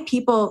why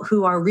people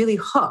who are really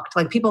hooked,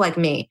 like people like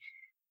me,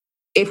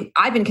 if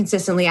I've been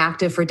consistently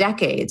active for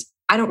decades,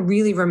 I don't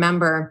really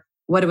remember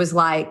what it was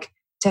like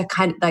to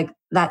kind of like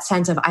that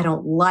sense of, I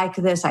don't like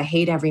this, I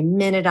hate every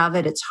minute of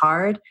it, it's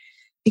hard.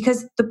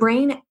 Because the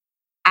brain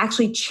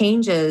actually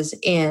changes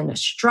in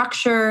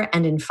structure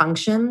and in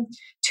function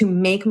to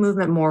make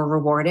movement more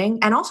rewarding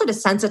and also to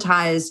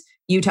sensitize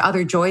you to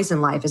other joys in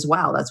life as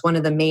well. That's one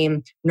of the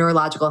main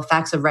neurological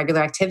effects of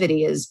regular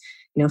activity is,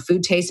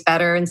 food tastes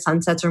better and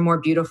sunsets are more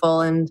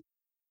beautiful and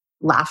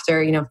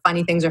laughter,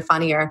 funny things are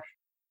funnier.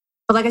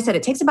 But like I said,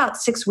 it takes about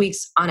 6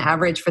 weeks on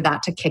average for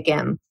that to kick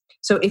in.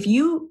 So if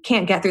you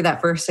can't get through that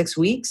first 6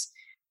 weeks,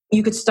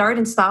 you could start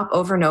and stop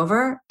over and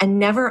over and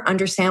never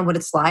understand what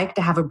it's like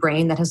to have a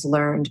brain that has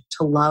learned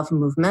to love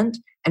movement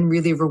and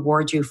really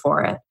reward you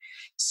for it.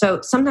 So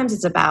sometimes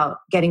it's about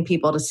getting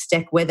people to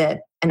stick with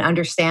it and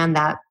understand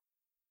that,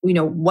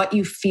 what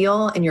you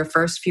feel in your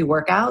first few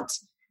workouts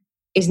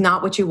is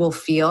not what you will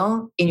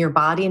feel in your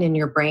body and in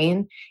your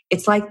brain.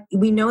 It's like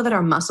we know that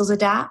our muscles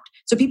adapt.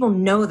 So people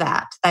know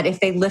that if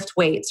they lift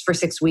weights for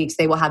 6 weeks,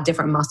 they will have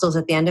different muscles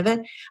at the end of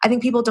it. I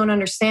think people don't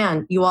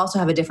understand you also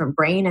have a different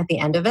brain at the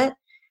end of it.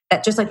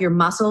 That just like your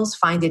muscles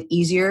find it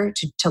easier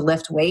to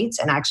lift weights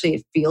and actually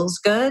it feels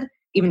good,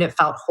 even if it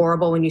felt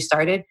horrible when you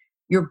started,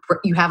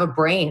 you have a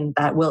brain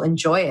that will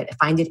enjoy it,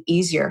 find it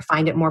easier,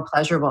 find it more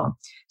pleasurable.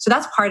 So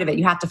that's part of it.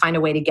 You have to find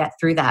a way to get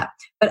through that.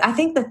 But I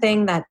think the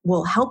thing that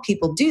will help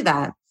people do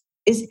that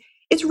is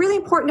it's really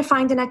important to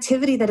find an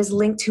activity that is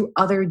linked to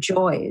other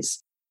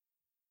joys.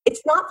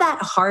 It's not that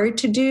hard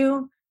to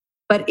do,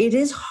 but it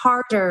is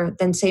harder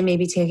than, say,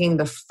 maybe taking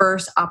the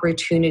first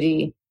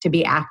opportunity to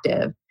be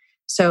active.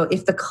 So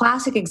if the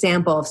classic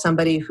example of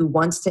somebody who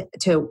wants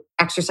to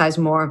exercise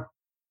more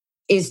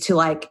is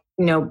to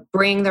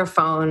bring their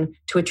phone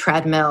to a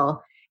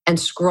treadmill and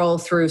scroll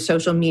through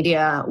social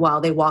media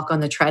while they walk on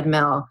the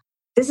treadmill,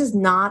 this is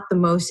not the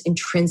most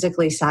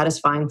intrinsically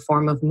satisfying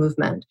form of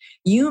movement.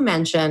 You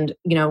mentioned,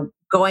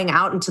 going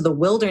out into the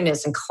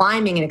wilderness and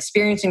climbing and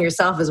experiencing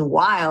yourself as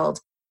wild.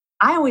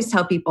 I always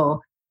tell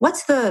people,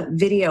 what's the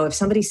video if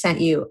somebody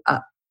sent you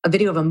a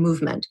video of a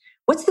movement?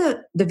 What's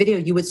the video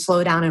you would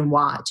slow down and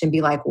watch and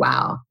be like,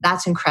 wow,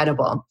 that's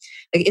incredible?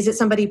 Like, is it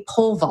somebody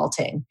pole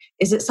vaulting?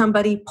 Is it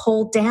somebody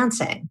pole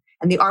dancing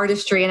and the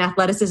artistry and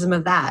athleticism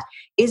of that?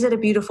 Is it a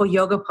beautiful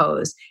yoga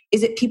pose?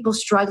 Is it people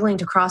struggling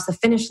to cross the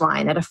finish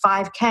line at a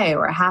 5K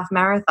or a half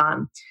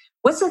marathon?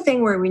 What's the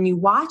thing where when you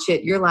watch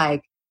it, you're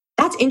like,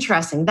 that's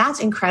interesting, that's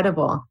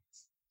incredible.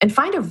 And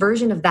find a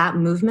version of that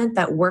movement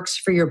that works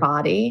for your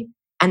body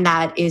and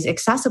that is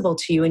accessible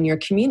to you in your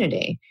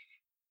community.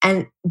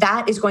 And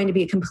that is going to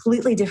be a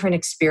completely different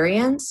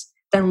experience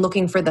than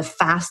looking for the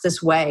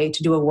fastest way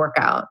to do a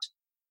workout.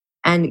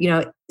 And,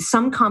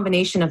 some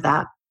combination of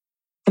that,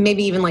 and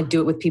maybe even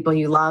do it with people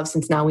you love,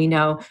 since now we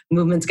know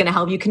movement's going to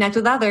help you connect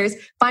with others.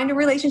 Find a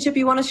relationship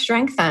you want to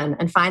strengthen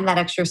and find that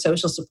extra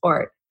social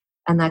support.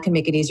 And that can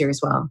make it easier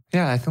as well.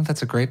 Yeah, I think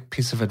that's a great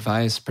piece of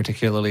advice,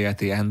 particularly at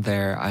the end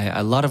there.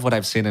 A lot of what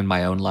I've seen in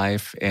my own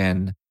life,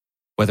 in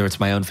whether it's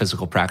my own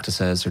physical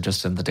practices or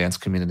just in the dance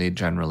community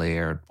generally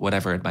or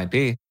whatever it might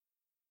be,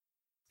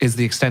 is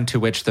the extent to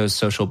which those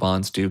social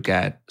bonds do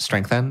get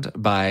strengthened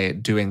by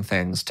doing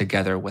things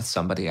together with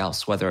somebody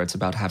else, whether it's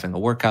about having a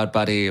workout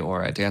buddy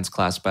or a dance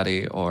class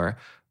buddy or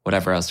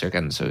whatever else you're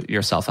getting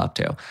yourself up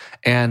to.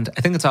 And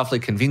I think it's awfully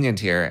convenient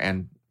here,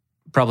 and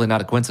probably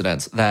not a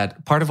coincidence,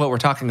 that part of what we're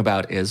talking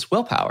about is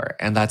willpower.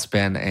 And that's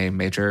been a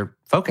major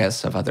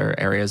focus of other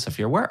areas of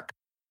your work.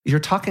 You're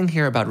talking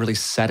here about really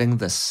setting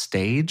the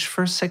stage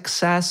for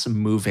success,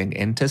 moving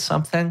into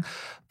something.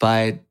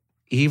 But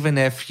even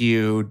if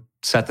you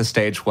set the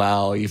stage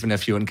well, even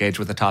if you engage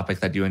with a topic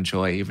that you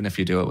enjoy, even if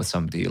you do it with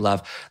somebody you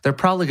love, there are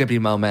probably going to be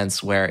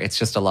moments where it's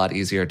just a lot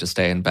easier to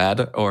stay in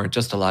bed or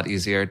just a lot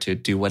easier to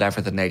do whatever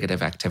the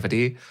negative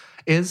activity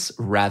is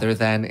rather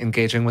than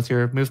engaging with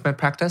your movement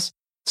practice.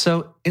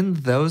 So in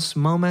those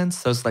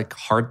moments, those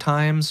hard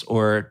times,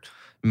 or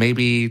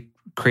maybe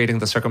creating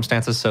the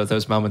circumstances so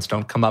those moments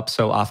don't come up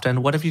so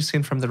often, what have you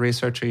seen from the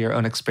research or your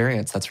own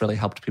experience that's really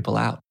helped people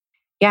out?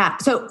 Yeah,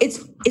 so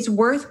it's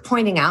worth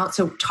pointing out.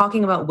 So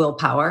talking about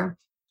willpower,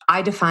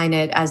 I define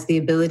it as the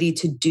ability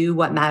to do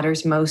what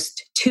matters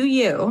most to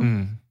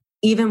you,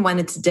 even when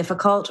it's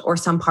difficult or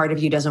some part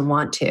of you doesn't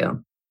want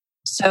to.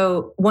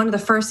 So one of the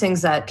first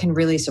things that can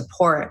really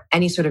support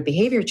any sort of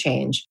behavior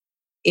change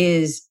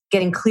is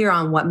getting clear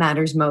on what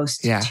matters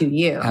most to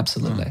you.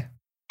 Absolutely.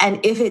 And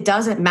if it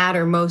doesn't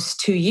matter most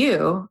to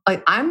you,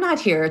 I'm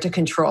not here to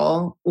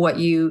control what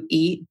you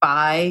eat,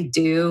 buy,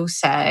 do,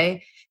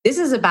 say. This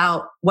is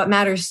about what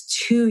matters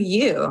to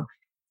you.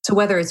 So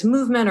whether it's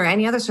movement or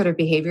any other sort of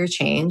behavior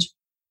change,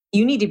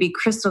 you need to be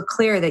crystal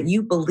clear that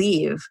you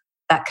believe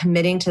that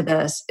committing to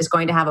this is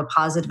going to have a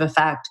positive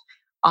effect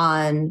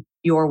on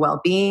your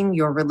well-being,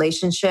 your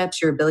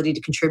relationships, your ability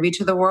to contribute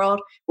to the world,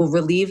 will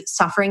relieve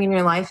suffering in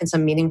your life in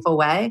some meaningful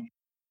way.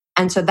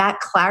 And so that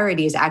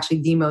clarity is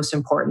actually the most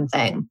important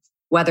thing.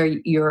 Whether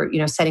you're,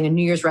 setting a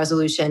New Year's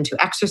resolution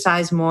to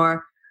exercise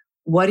more,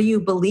 what do you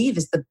believe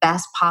is the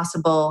best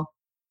possible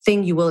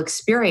thing you will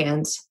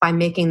experience by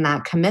making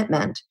that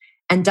commitment?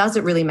 And does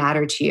it really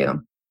matter to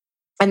you?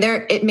 And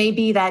it may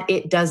be that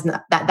it does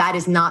not, that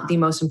is not the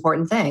most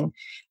important thing.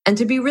 And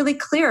to be really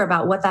clear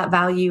about what that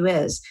value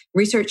is.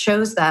 Research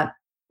shows that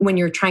when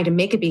you're trying to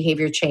make a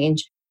behavior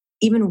change,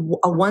 even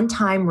a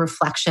one-time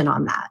reflection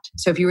on that.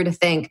 So if you were to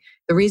think,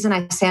 the reason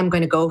I say I'm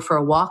going to go for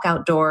a walk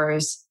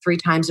outdoors 3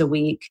 times a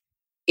week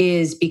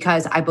is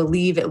because I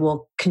believe it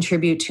will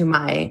contribute to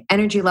my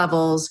energy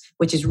levels,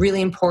 which is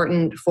really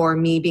important for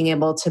me being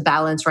able to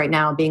balance right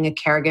now being a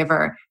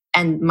caregiver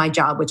and my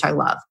job, which I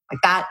love, like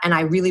that. And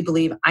I really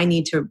believe I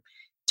need to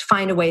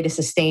find a way to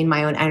sustain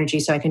my own energy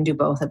so I can do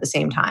both at the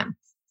same time.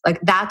 Like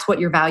that's what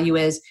your value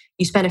is.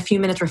 You spend a few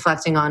minutes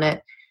reflecting on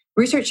it.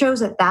 Research shows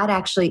that that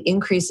actually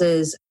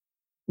increases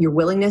your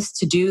willingness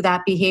to do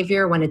that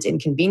behavior when it's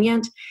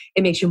inconvenient.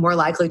 It makes you more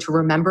likely to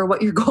remember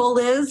what your goal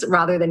is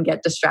rather than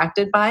get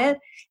distracted by it,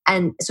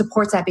 and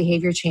supports that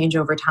behavior change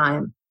over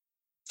time.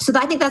 So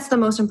I think that's the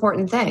most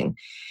important thing.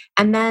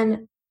 And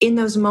then in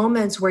those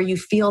moments where you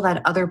feel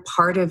that other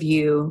part of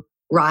you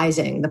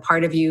rising, the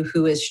part of you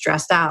who is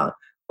stressed out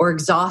or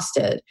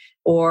exhausted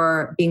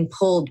or being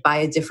pulled by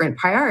a different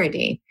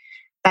priority,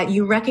 that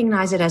you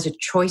recognize it as a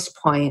choice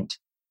point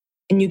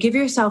and you give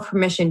yourself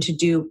permission to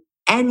do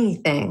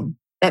anything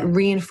that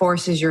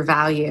reinforces your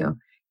value,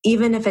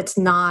 even if it's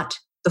not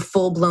the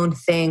full-blown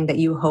thing that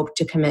you hope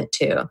to commit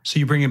to. So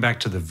you bring it back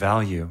to the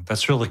value.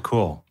 That's really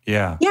cool.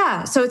 Yeah.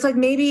 Yeah. So it's like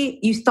maybe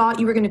you thought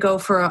you were going to go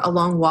for a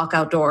long walk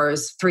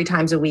outdoors 3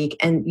 times a week,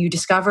 and you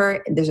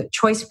discover there's a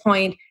choice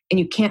point and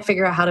you can't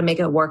figure out how to make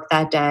it work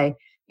that day.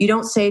 You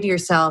don't say to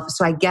yourself,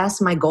 so I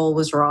guess my goal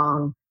was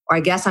wrong, or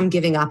I guess I'm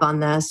giving up on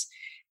this.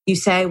 You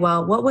say,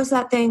 well, what was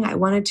that thing? I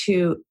wanted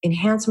to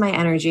enhance my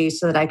energy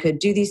so that I could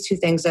do these 2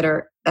 things that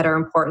are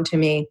important to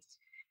me.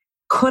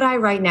 Could I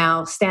right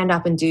now stand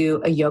up and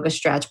do a yoga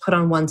stretch, put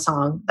on one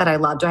song that I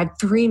love? Do I have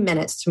 3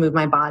 minutes to move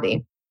my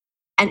body?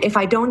 And if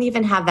I don't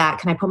even have that,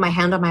 can I put my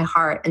hand on my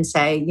heart and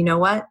say, you know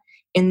what?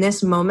 In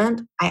this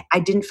moment, I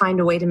didn't find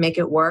a way to make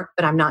it work,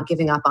 but I'm not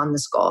giving up on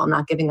this goal. I'm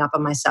not giving up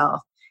on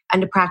myself.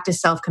 And to practice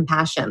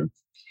self-compassion.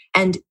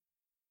 And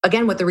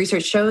again, what the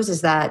research shows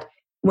is that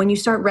when you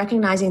start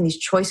recognizing these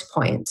choice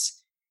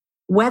points,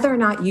 whether or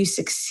not you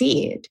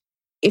succeed,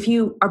 if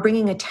you are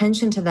bringing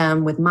attention to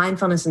them with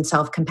mindfulness and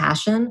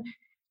self-compassion,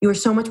 you are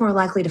so much more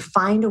likely to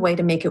find a way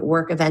to make it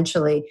work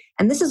eventually.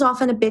 And this is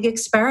often a big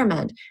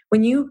experiment.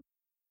 When you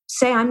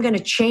say, I'm going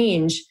to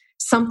change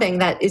something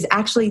that is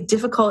actually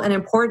difficult and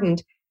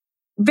important,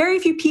 very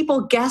few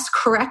people guess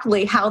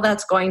correctly how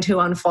that's going to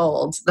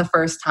unfold the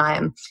first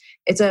time.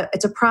 It's a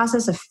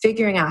process of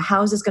figuring out,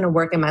 how is this going to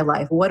work in my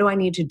life? What do I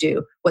need to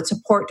do? What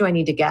support do I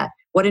need to get?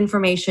 What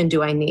information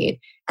do I need?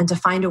 And to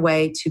find a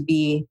way to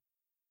be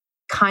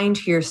kind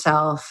to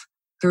yourself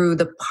through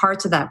the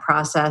parts of that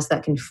process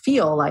that can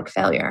feel like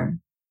failure.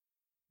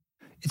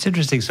 It's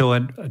interesting. So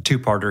a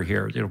two-parter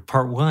here.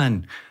 Part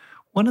one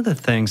of the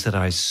things that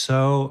I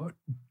so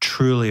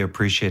truly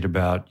appreciate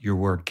about your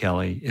work,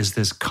 Kelly, is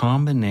this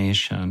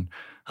combination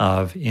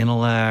of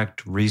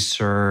intellect,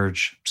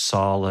 research,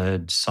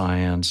 solid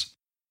science,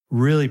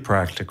 really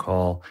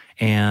practical,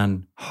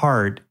 and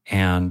heart,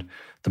 and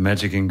the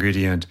magic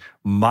ingredient,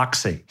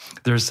 moxie.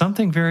 There's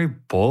something very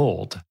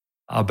bold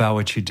about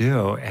what you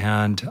do.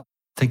 And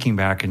thinking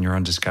back in your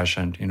own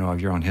discussion,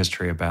 of your own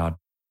history about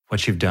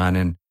what you've done.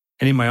 And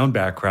in my own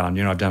background,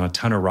 I've done a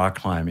ton of rock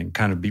climbing,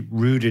 kind of be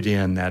rooted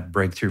in that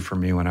breakthrough for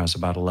me when I was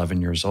about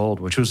 11 years old,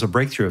 which was a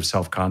breakthrough of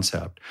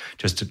self-concept.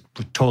 Just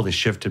totally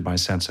shifted my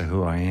sense of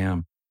who I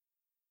am.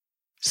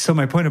 So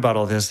my point about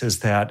all this is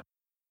that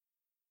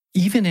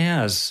even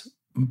as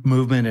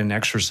movement and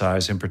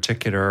exercise in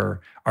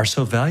particular are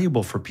so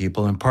valuable for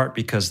people, in part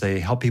because they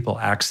help people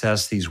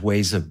access these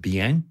ways of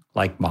being,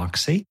 like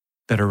moxie,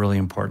 that are really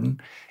important,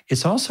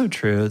 it's also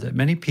true that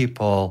many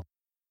people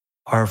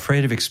are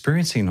afraid of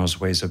experiencing those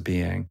ways of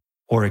being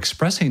or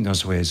expressing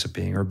those ways of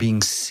being or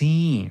being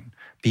seen,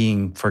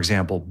 being, for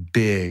example,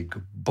 big,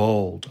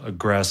 bold,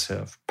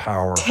 aggressive,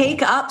 powerful.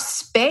 Take up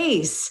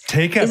space.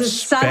 Take up space. This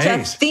is such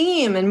a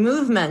theme in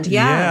movement, yes.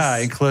 Yeah,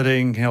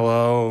 including,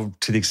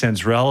 to the extent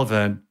it's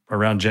relevant,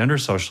 around gender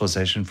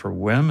socialization for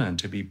women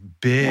to be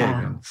big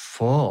and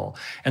full.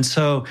 And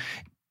so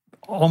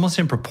almost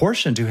in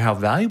proportion to how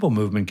valuable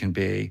movement can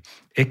be,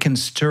 it can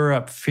stir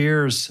up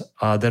fears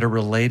that are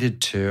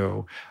related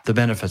to the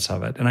benefits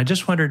of it. And I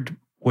just wondered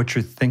what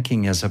your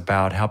thinking is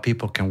about how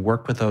people can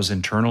work with those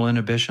internal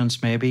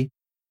inhibitions maybe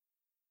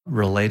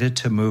related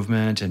to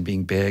movement and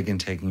being big and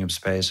taking up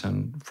space,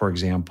 and for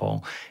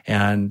example,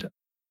 and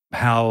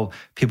how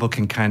people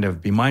can kind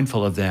of be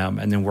mindful of them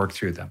and then work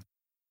through them.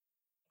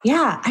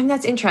 Yeah,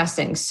 that's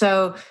interesting.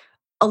 So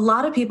a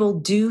lot of people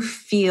do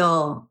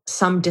feel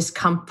some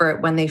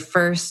discomfort when they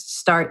first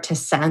start to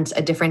sense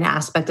a different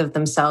aspect of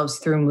themselves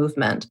through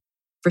movement.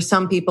 For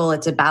some people,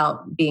 it's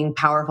about being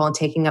powerful and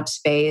taking up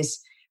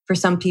space. For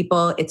some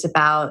people, it's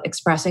about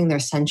expressing their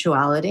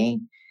sensuality.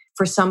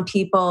 For some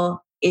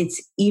people,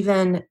 it's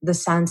even the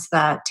sense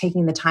that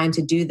taking the time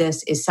to do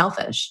this is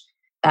selfish.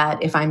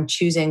 That if I'm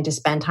choosing to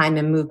spend time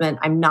in movement,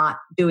 I'm not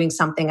doing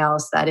something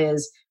else that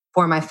is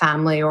for my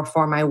family or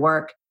for my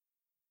work.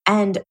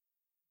 And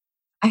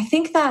I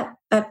think that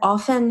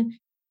often,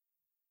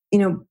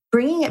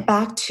 bringing it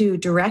back to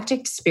direct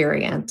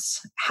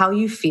experience, how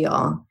you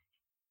feel,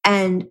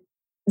 and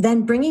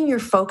then bringing your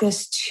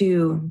focus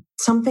to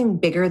something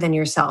bigger than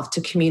yourself,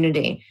 to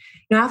community.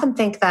 I often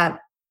think that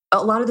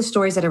a lot of the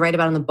stories that I write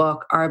about in the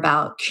book are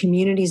about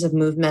communities of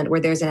movement where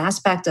there's an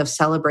aspect of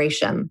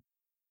celebration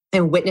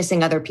and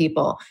witnessing other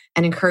people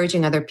and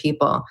encouraging other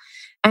people.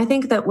 And I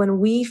think that when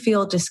we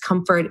feel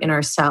discomfort in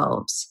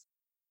ourselves,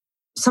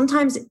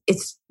 sometimes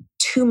it's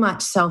too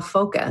much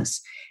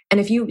self-focus. And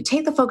if you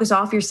take the focus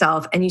off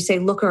yourself and you say,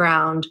 look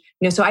around,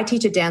 so I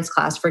teach a dance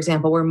class, for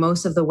example, where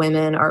most of the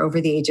women are over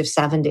the age of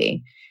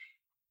 70.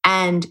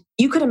 And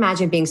you could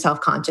imagine being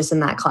self-conscious in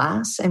that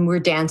class. And we're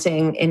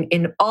dancing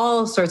in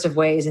all sorts of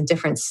ways, in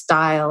different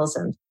styles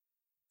and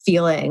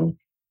feeling.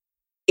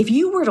 If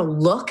you were to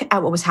look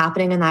at what was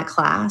happening in that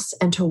class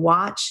and to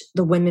watch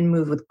the women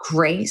move with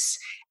grace,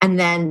 and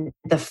then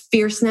the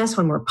fierceness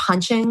when we're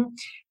punching,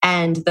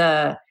 and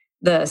the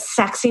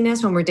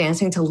sexiness when we're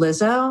dancing to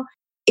Lizzo,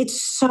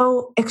 it's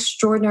so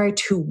extraordinary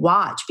to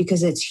watch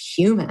because it's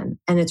human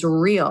and it's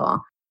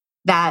real.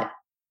 That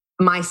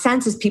my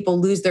sense is people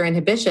lose their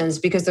inhibitions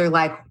because they're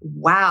like,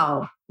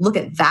 wow, look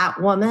at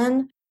that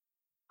woman.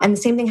 And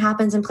the same thing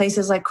happens in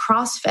places like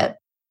CrossFit.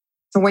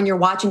 Or when you're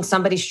watching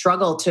somebody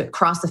struggle to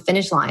cross the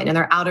finish line and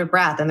they're out of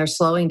breath and they're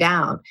slowing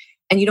down,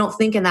 and you don't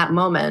think in that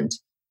moment,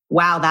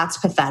 wow, that's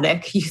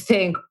pathetic. You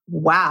think,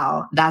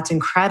 wow, that's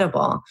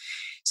incredible.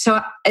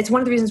 So it's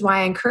one of the reasons why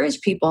I encourage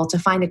people to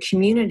find a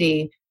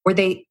community where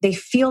they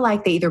feel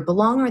like they either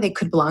belong or they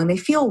could belong. They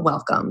feel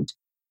welcomed.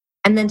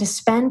 And then to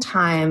spend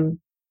time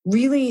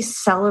really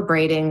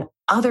celebrating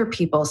other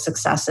people's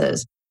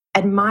successes,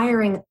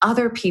 admiring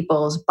other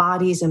people's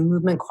bodies and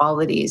movement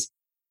qualities.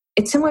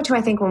 It's similar to,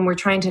 I think, when we're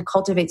trying to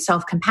cultivate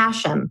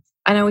self-compassion.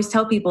 And I always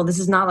tell people this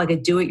is not like a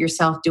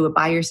do-it-yourself,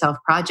 do-it-by-yourself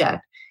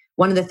project.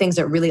 One of the things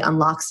that really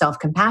unlocks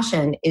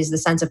self-compassion is the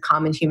sense of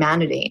common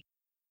humanity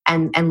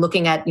and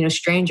looking at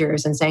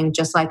strangers and saying,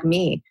 just like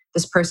me,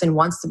 this person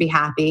wants to be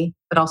happy,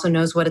 but also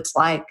knows what it's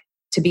like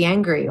to be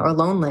angry or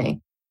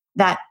lonely.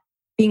 That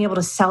being able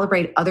to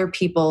celebrate other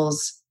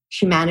people's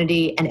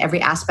humanity and every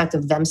aspect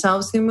of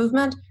themselves through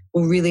movement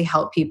will really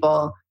help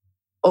people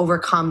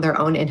overcome their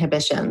own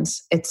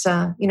inhibitions. It's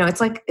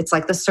it's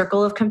like the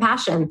circle of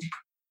compassion.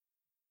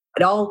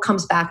 It all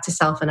comes back to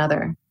self and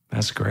other.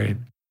 That's great.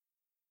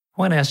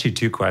 I want to ask you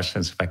two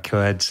questions if I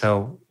could.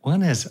 So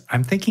one is,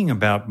 I'm thinking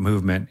about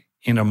movement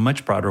in a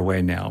much broader way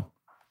now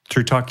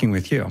through talking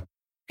with you.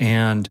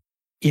 And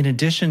in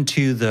addition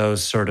to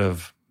those sort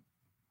of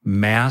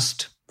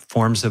massed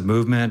forms of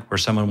movement where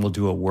someone will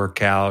do a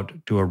workout,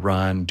 do a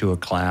run, do a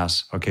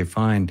class, okay,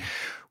 fine.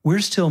 We're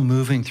still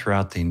moving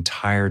throughout the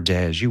entire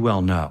day, as you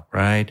well know,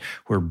 right?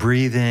 We're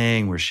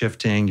breathing, we're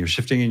shifting. You're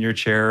shifting in your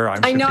chair.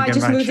 I know. I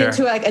just moved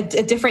into like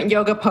a different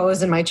yoga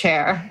pose in my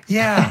chair.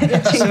 Yeah.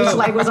 Which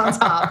leg was on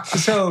top.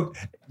 So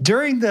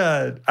during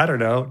the,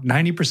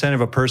 90%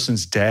 of a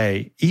person's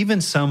day,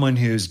 even someone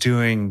who's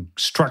doing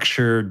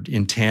structured,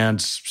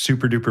 intense,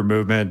 super duper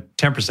movement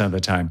 10% of the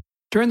time,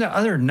 during the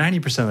other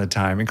 90% of the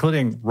time,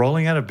 including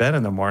rolling out of bed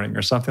in the morning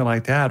or something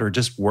like that, or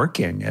just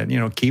working and,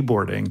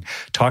 keyboarding,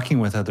 talking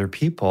with other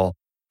people,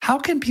 how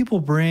can people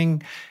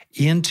bring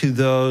into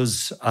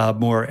those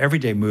more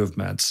everyday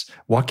movements,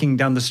 walking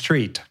down the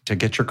street to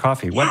get your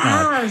coffee,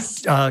 whatnot?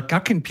 Yes. How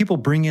can people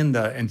bring in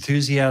the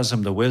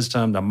enthusiasm, the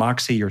wisdom, the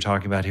moxie you're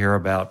talking about here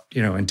about,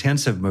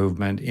 intensive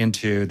movement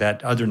into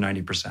that other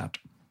 90%?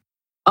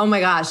 Oh my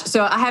gosh.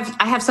 So I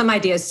have some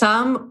ideas.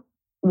 Some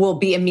will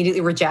be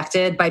immediately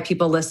rejected by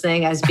people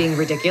listening as being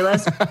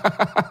ridiculous.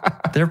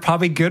 They're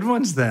probably good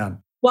ones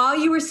then. While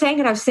you were saying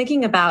it, I was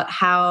thinking about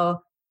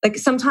how, like,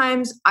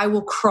 sometimes I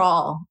will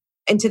crawl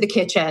into the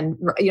kitchen,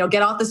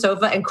 get off the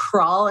sofa and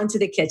crawl into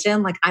the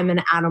kitchen like I'm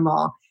an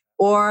animal.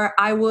 Or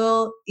I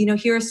will,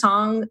 hear a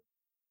song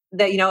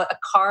that, a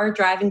car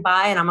driving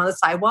by and I'm on the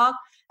sidewalk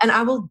and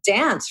I will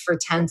dance for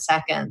 10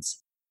 seconds.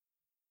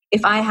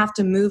 If I have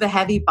to move a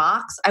heavy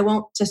box, I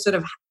won't just sort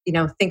of,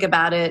 think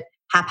about it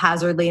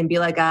haphazardly and be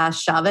like,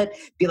 shove it.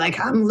 Be like,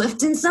 I'm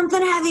lifting something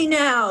heavy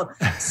now.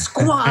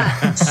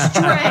 Squat,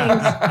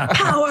 strength,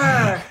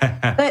 power.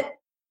 But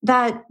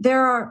that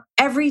there are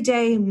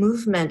everyday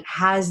movement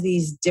has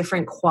these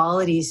different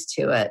qualities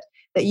to it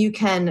that you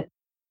can,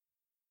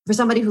 for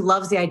somebody who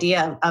loves the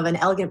idea of an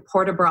elegant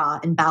port-de-bras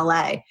in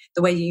ballet,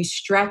 the way you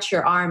stretch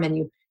your arm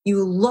and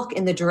you look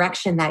in the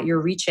direction that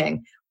you're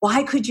reaching.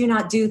 Why could you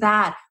not do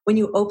that when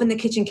you open the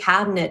kitchen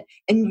cabinet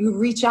and you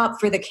reach out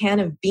for the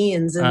can of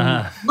beans and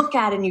you look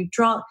at it and you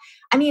draw?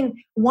 I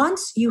mean,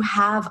 once you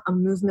have a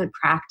movement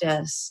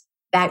practice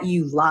that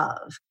you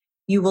love,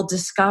 you will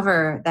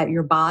discover that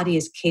your body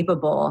is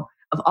capable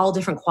of all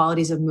different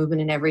qualities of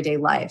movement in everyday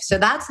life. So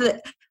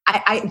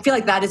I feel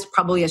like that is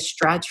probably a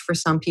stretch for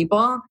some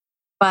people,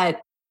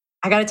 but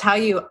I got to tell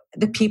you,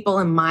 the people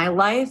in my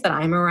life that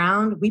I'm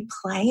around, we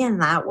play in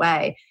that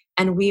way.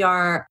 And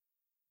we're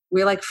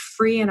like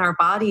free in our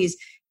bodies.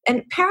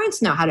 And parents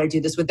know how to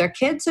do this with their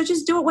kids. So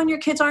just do it when your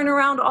kids aren't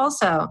around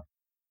also.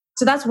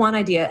 So that's one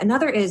idea.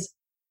 Another is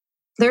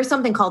there's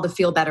something called the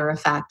feel better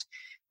effect,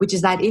 which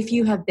is that if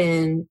you have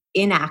been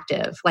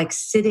inactive, like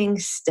sitting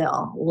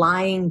still,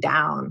 lying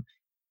down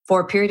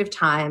for a period of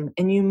time,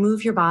 and you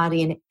move your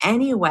body in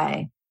any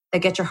way that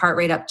gets your heart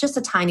rate up just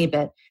a tiny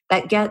bit,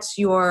 that gets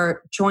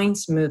your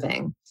joints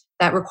moving,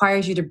 that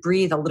requires you to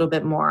breathe a little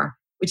bit more,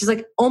 which is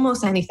like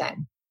almost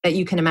anything that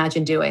you can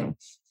imagine doing.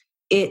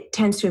 it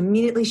tends to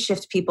immediately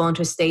shift people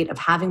into a state of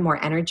having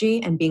more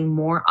energy and being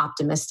more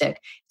optimistic.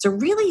 It's a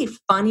really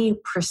funny,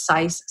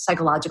 precise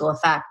psychological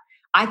effect.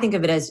 I think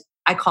of it as,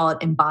 I call it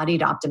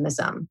embodied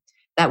optimism,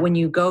 that when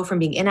you go from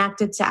being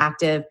inactive to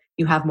active,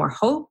 you have more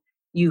hope,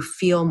 you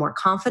feel more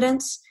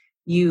confidence,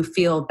 you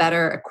feel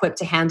better equipped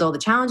to handle the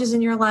challenges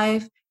in your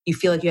life, you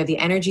feel like you have the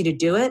energy to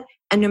do it.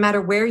 And no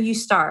matter where you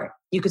start,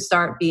 you could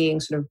start being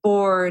sort of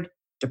bored,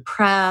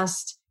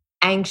 depressed,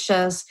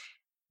 anxious.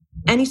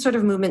 Any sort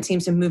of movement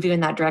seems to move you in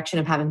that direction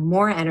of having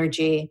more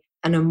energy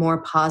and a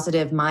more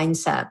positive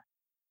mindset.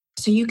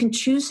 So you can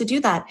choose to do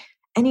that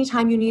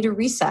anytime you need a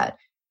reset.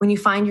 When you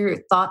find your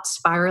thoughts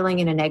spiraling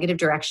in a negative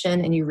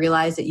direction and you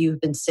realize that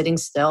you've been sitting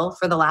still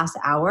for the last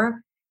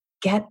hour,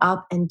 get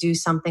up and do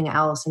something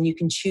else. And you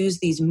can choose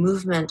these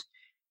movement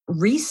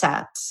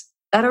resets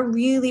that are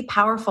really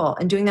powerful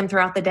and doing them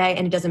throughout the day.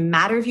 And it doesn't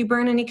matter if you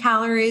burn any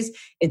calories.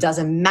 It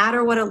doesn't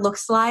matter what it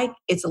looks like.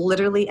 It's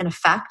literally an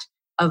effect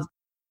of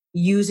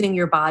using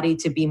your body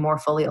to be more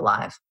fully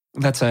alive.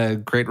 That's a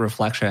great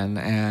reflection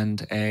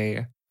and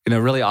a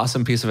really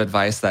awesome piece of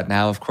advice that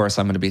now, of course,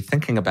 I'm going to be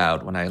thinking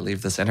about when I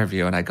leave this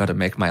interview and I go to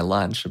make my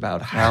lunch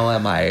about how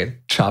am I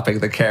chopping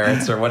the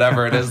carrots or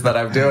whatever it is that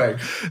I'm doing.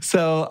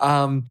 So,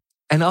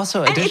 and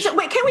also, wait,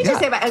 can we just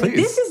say about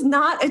this is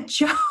not a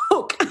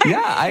joke.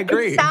 Yeah, I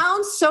agree. It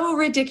sounds so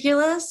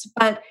ridiculous,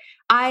 but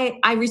I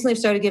recently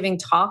started giving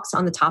talks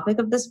on the topic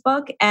of this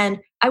book, and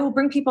I will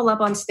bring people up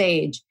on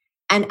stage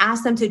and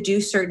ask them to do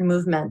certain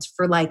movements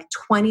for like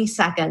 20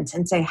 seconds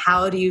and say,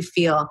 how do you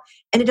feel?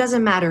 And it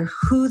doesn't matter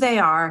who they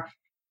are.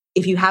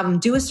 If you have them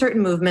do a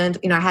certain movement,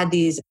 I had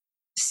these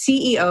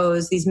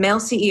CEOs, these male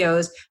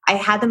CEOs, I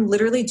had them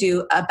literally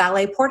do a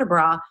ballet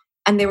port-de-bras,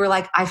 and they were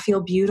like, I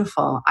feel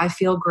beautiful. I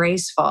feel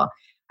graceful.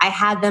 I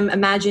had them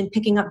imagine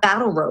picking up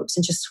battle ropes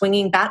and just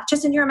swinging back,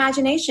 just in your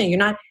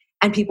imagination.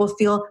 And people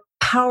feel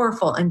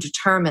powerful and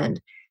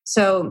determined.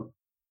 So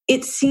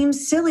it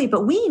seems silly,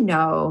 but we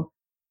know,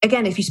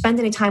 again, if you spend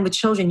any time with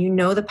children, you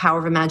know the power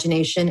of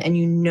imagination and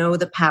you know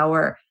the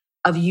power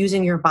of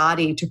using your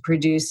body to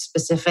produce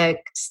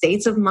specific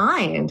states of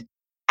mind.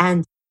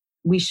 And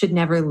we should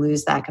never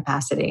lose that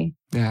capacity.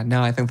 Yeah,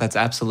 no, I think that's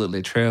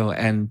absolutely true.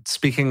 And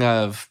speaking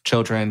of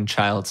children,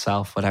 child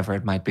self, whatever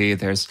it might be,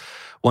 there's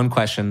one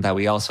question that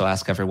we also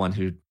ask everyone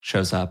who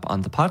shows up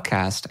on the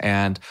podcast.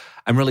 And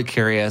I'm really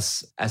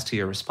curious as to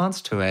your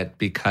response to it,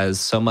 because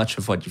so much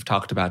of what you've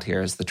talked about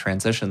here is the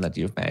transition that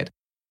you've made.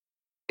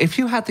 If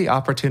you had the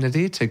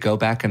opportunity to go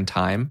back in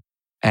time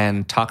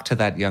and talk to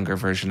that younger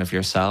version of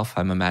yourself,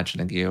 I'm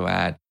imagining you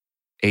at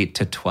 8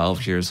 to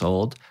 12 years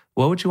old,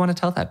 what would you want to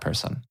tell that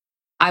person?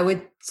 I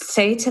would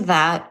say to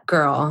that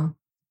girl,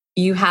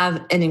 you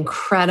have an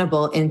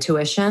incredible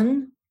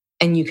intuition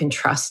and you can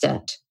trust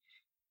it,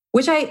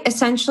 which I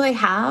essentially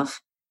have.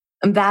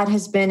 And that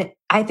has been,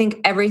 I think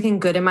everything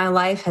good in my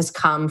life has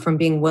come from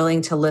being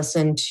willing to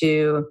listen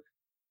to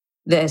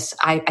this.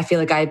 I feel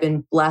like I've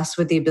been blessed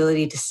with the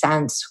ability to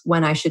sense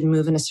when I should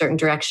move in a certain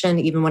direction,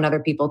 even when other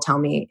people tell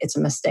me it's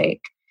a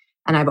mistake.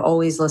 And I've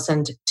always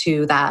listened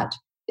to that.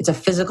 It's a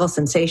physical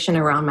sensation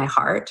around my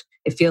heart.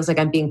 It feels like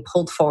I'm being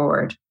pulled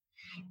forward.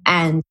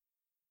 And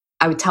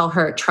I would tell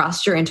her,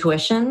 trust your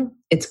intuition.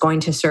 It's going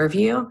to serve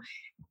you.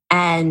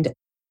 And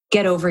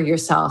get over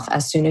yourself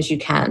as soon as you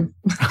can.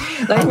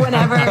 Like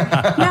whenever.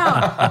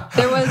 No,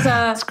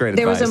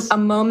 there was a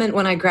moment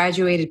when I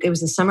graduated. It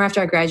was the summer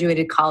after I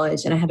graduated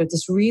college, and I had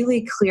this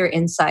really clear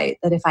insight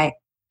that if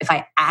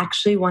I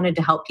actually wanted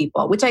to help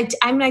people, which I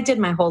did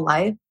my whole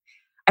life,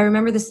 I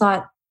remember this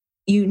thought: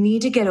 you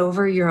need to get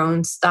over your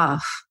own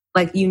stuff.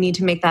 Like you need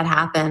to make that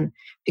happen,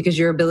 because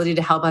your ability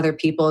to help other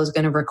people is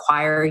going to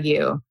require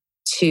you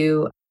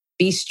to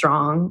be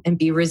strong and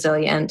be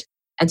resilient.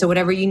 And so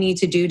whatever you need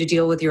to do to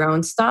deal with your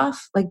own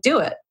stuff, like do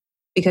it,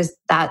 because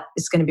that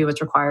is going to be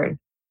what's required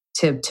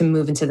to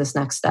move into this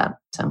next step.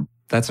 So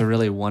that's a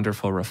really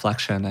wonderful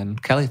reflection.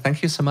 And Kelly,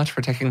 thank you so much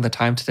for taking the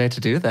time today to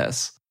do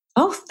this.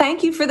 Oh,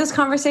 thank you for this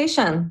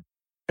conversation.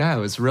 Yeah, it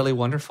was really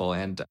wonderful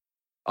and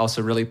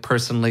also really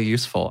personally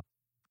useful.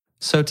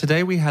 So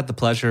today we had the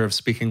pleasure of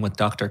speaking with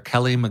Dr.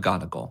 Kelly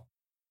McGonigal.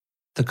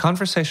 The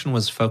conversation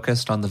was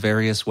focused on the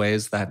various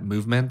ways that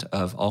movement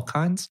of all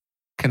kinds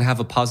can have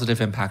a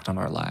positive impact on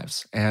our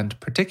lives, and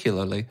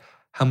particularly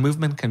how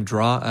movement can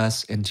draw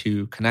us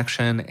into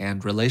connection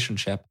and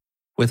relationship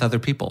with other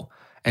people,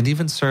 and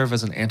even serve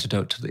as an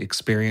antidote to the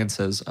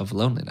experiences of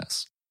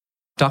loneliness.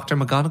 Dr.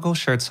 McGonigal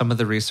shared some of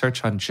the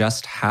research on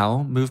just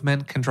how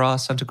movement can draw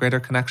us into greater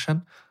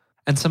connection,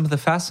 and some of the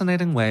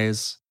fascinating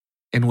ways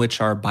in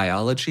which our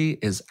biology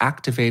is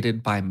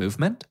activated by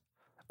movement.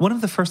 One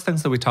of the first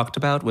things that we talked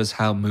about was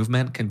how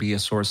movement can be a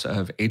source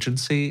of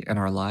agency in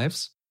our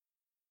lives,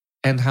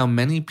 and how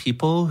many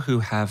people who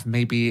have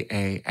maybe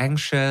an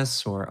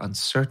anxious or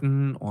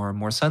uncertain or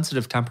more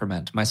sensitive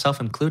temperament, myself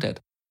included,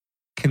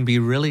 can be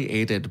really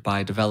aided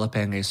by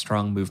developing a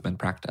strong movement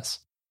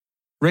practice.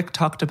 Rick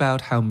talked about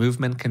how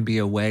movement can be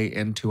a way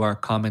into our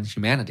common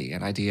humanity,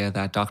 an idea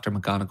that Dr.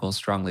 McGonigal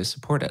strongly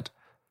supported,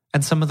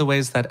 and some of the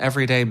ways that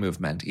everyday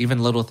movement,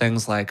 even little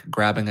things like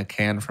grabbing a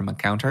can from a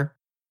counter,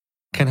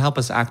 can help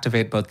us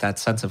activate both that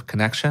sense of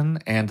connection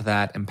and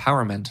that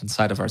empowerment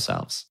inside of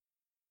ourselves.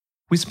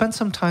 We spent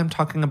some time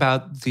talking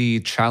about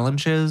the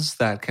challenges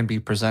that can be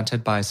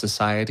presented by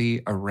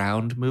society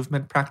around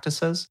movement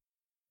practices,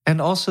 and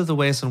also the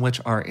ways in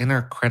which our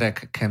inner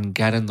critic can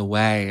get in the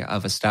way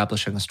of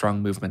establishing a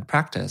strong movement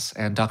practice.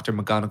 And Dr.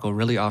 McGonigal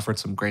really offered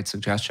some great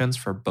suggestions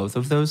for both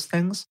of those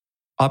things,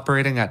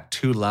 operating at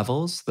two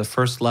levels. The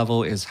first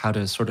level is how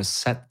to sort of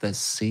set the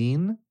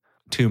scene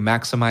to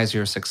maximize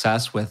your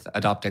success with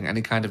adopting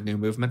any kind of new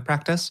movement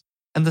practice.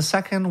 And the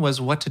second was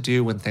what to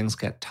do when things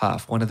get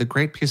tough. One of the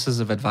great pieces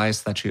of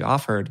advice that she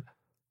offered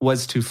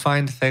was to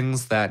find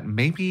things that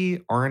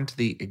maybe aren't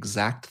the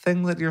exact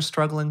thing that you're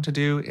struggling to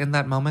do in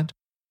that moment,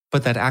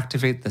 but that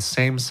activate the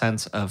same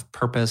sense of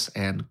purpose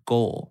and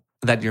goal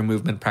that your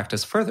movement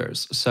practice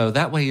furthers. So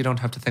that way you don't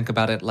have to think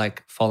about it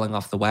like falling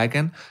off the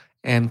wagon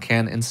and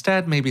can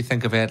instead maybe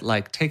think of it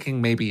like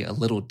taking maybe a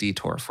little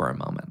detour for a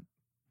moment.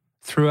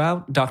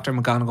 Throughout, Dr.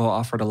 McGonigal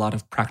offered a lot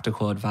of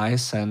practical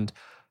advice, and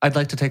I'd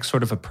like to take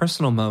sort of a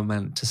personal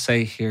moment to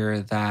say here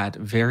that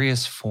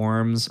various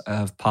forms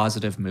of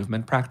positive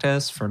movement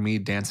practice, for me,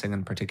 dancing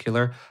in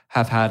particular,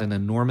 have had an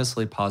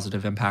enormously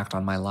positive impact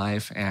on my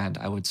life, and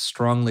I would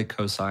strongly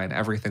co-sign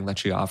everything that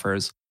she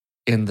offers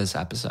in this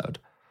episode.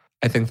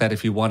 I think that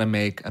if you want to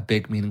make a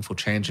big, meaningful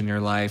change in your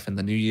life in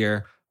the new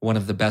year, one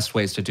of the best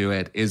ways to do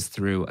it is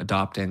through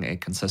adopting a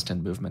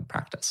consistent movement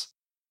practice.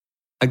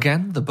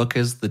 Again, the book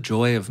is The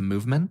Joy of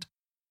Movement.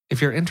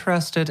 If you're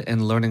interested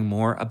in learning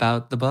more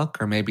about the book,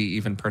 or maybe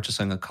even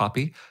purchasing a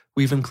copy,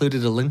 we've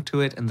included a link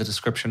to it in the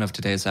description of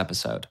today's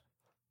episode.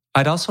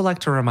 I'd also like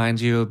to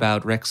remind you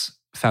about Rick's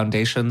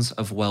Foundations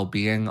of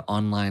Wellbeing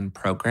online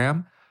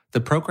program.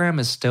 The program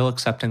is still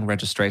accepting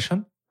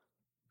registration.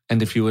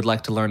 And if you would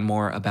like to learn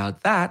more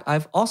about that,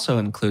 I've also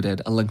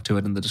included a link to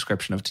it in the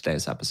description of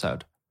today's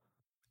episode.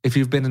 If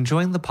you've been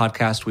enjoying the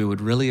podcast, we would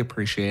really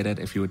appreciate it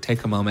if you would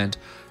take a moment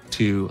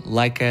to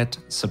like it,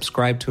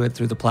 subscribe to it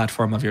through the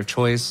platform of your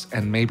choice,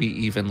 and maybe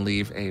even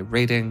leave a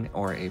rating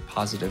or a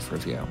positive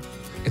review.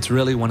 It's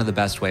really one of the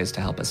best ways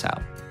to help us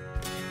out.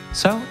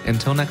 So,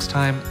 until next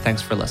time,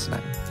 thanks for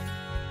listening.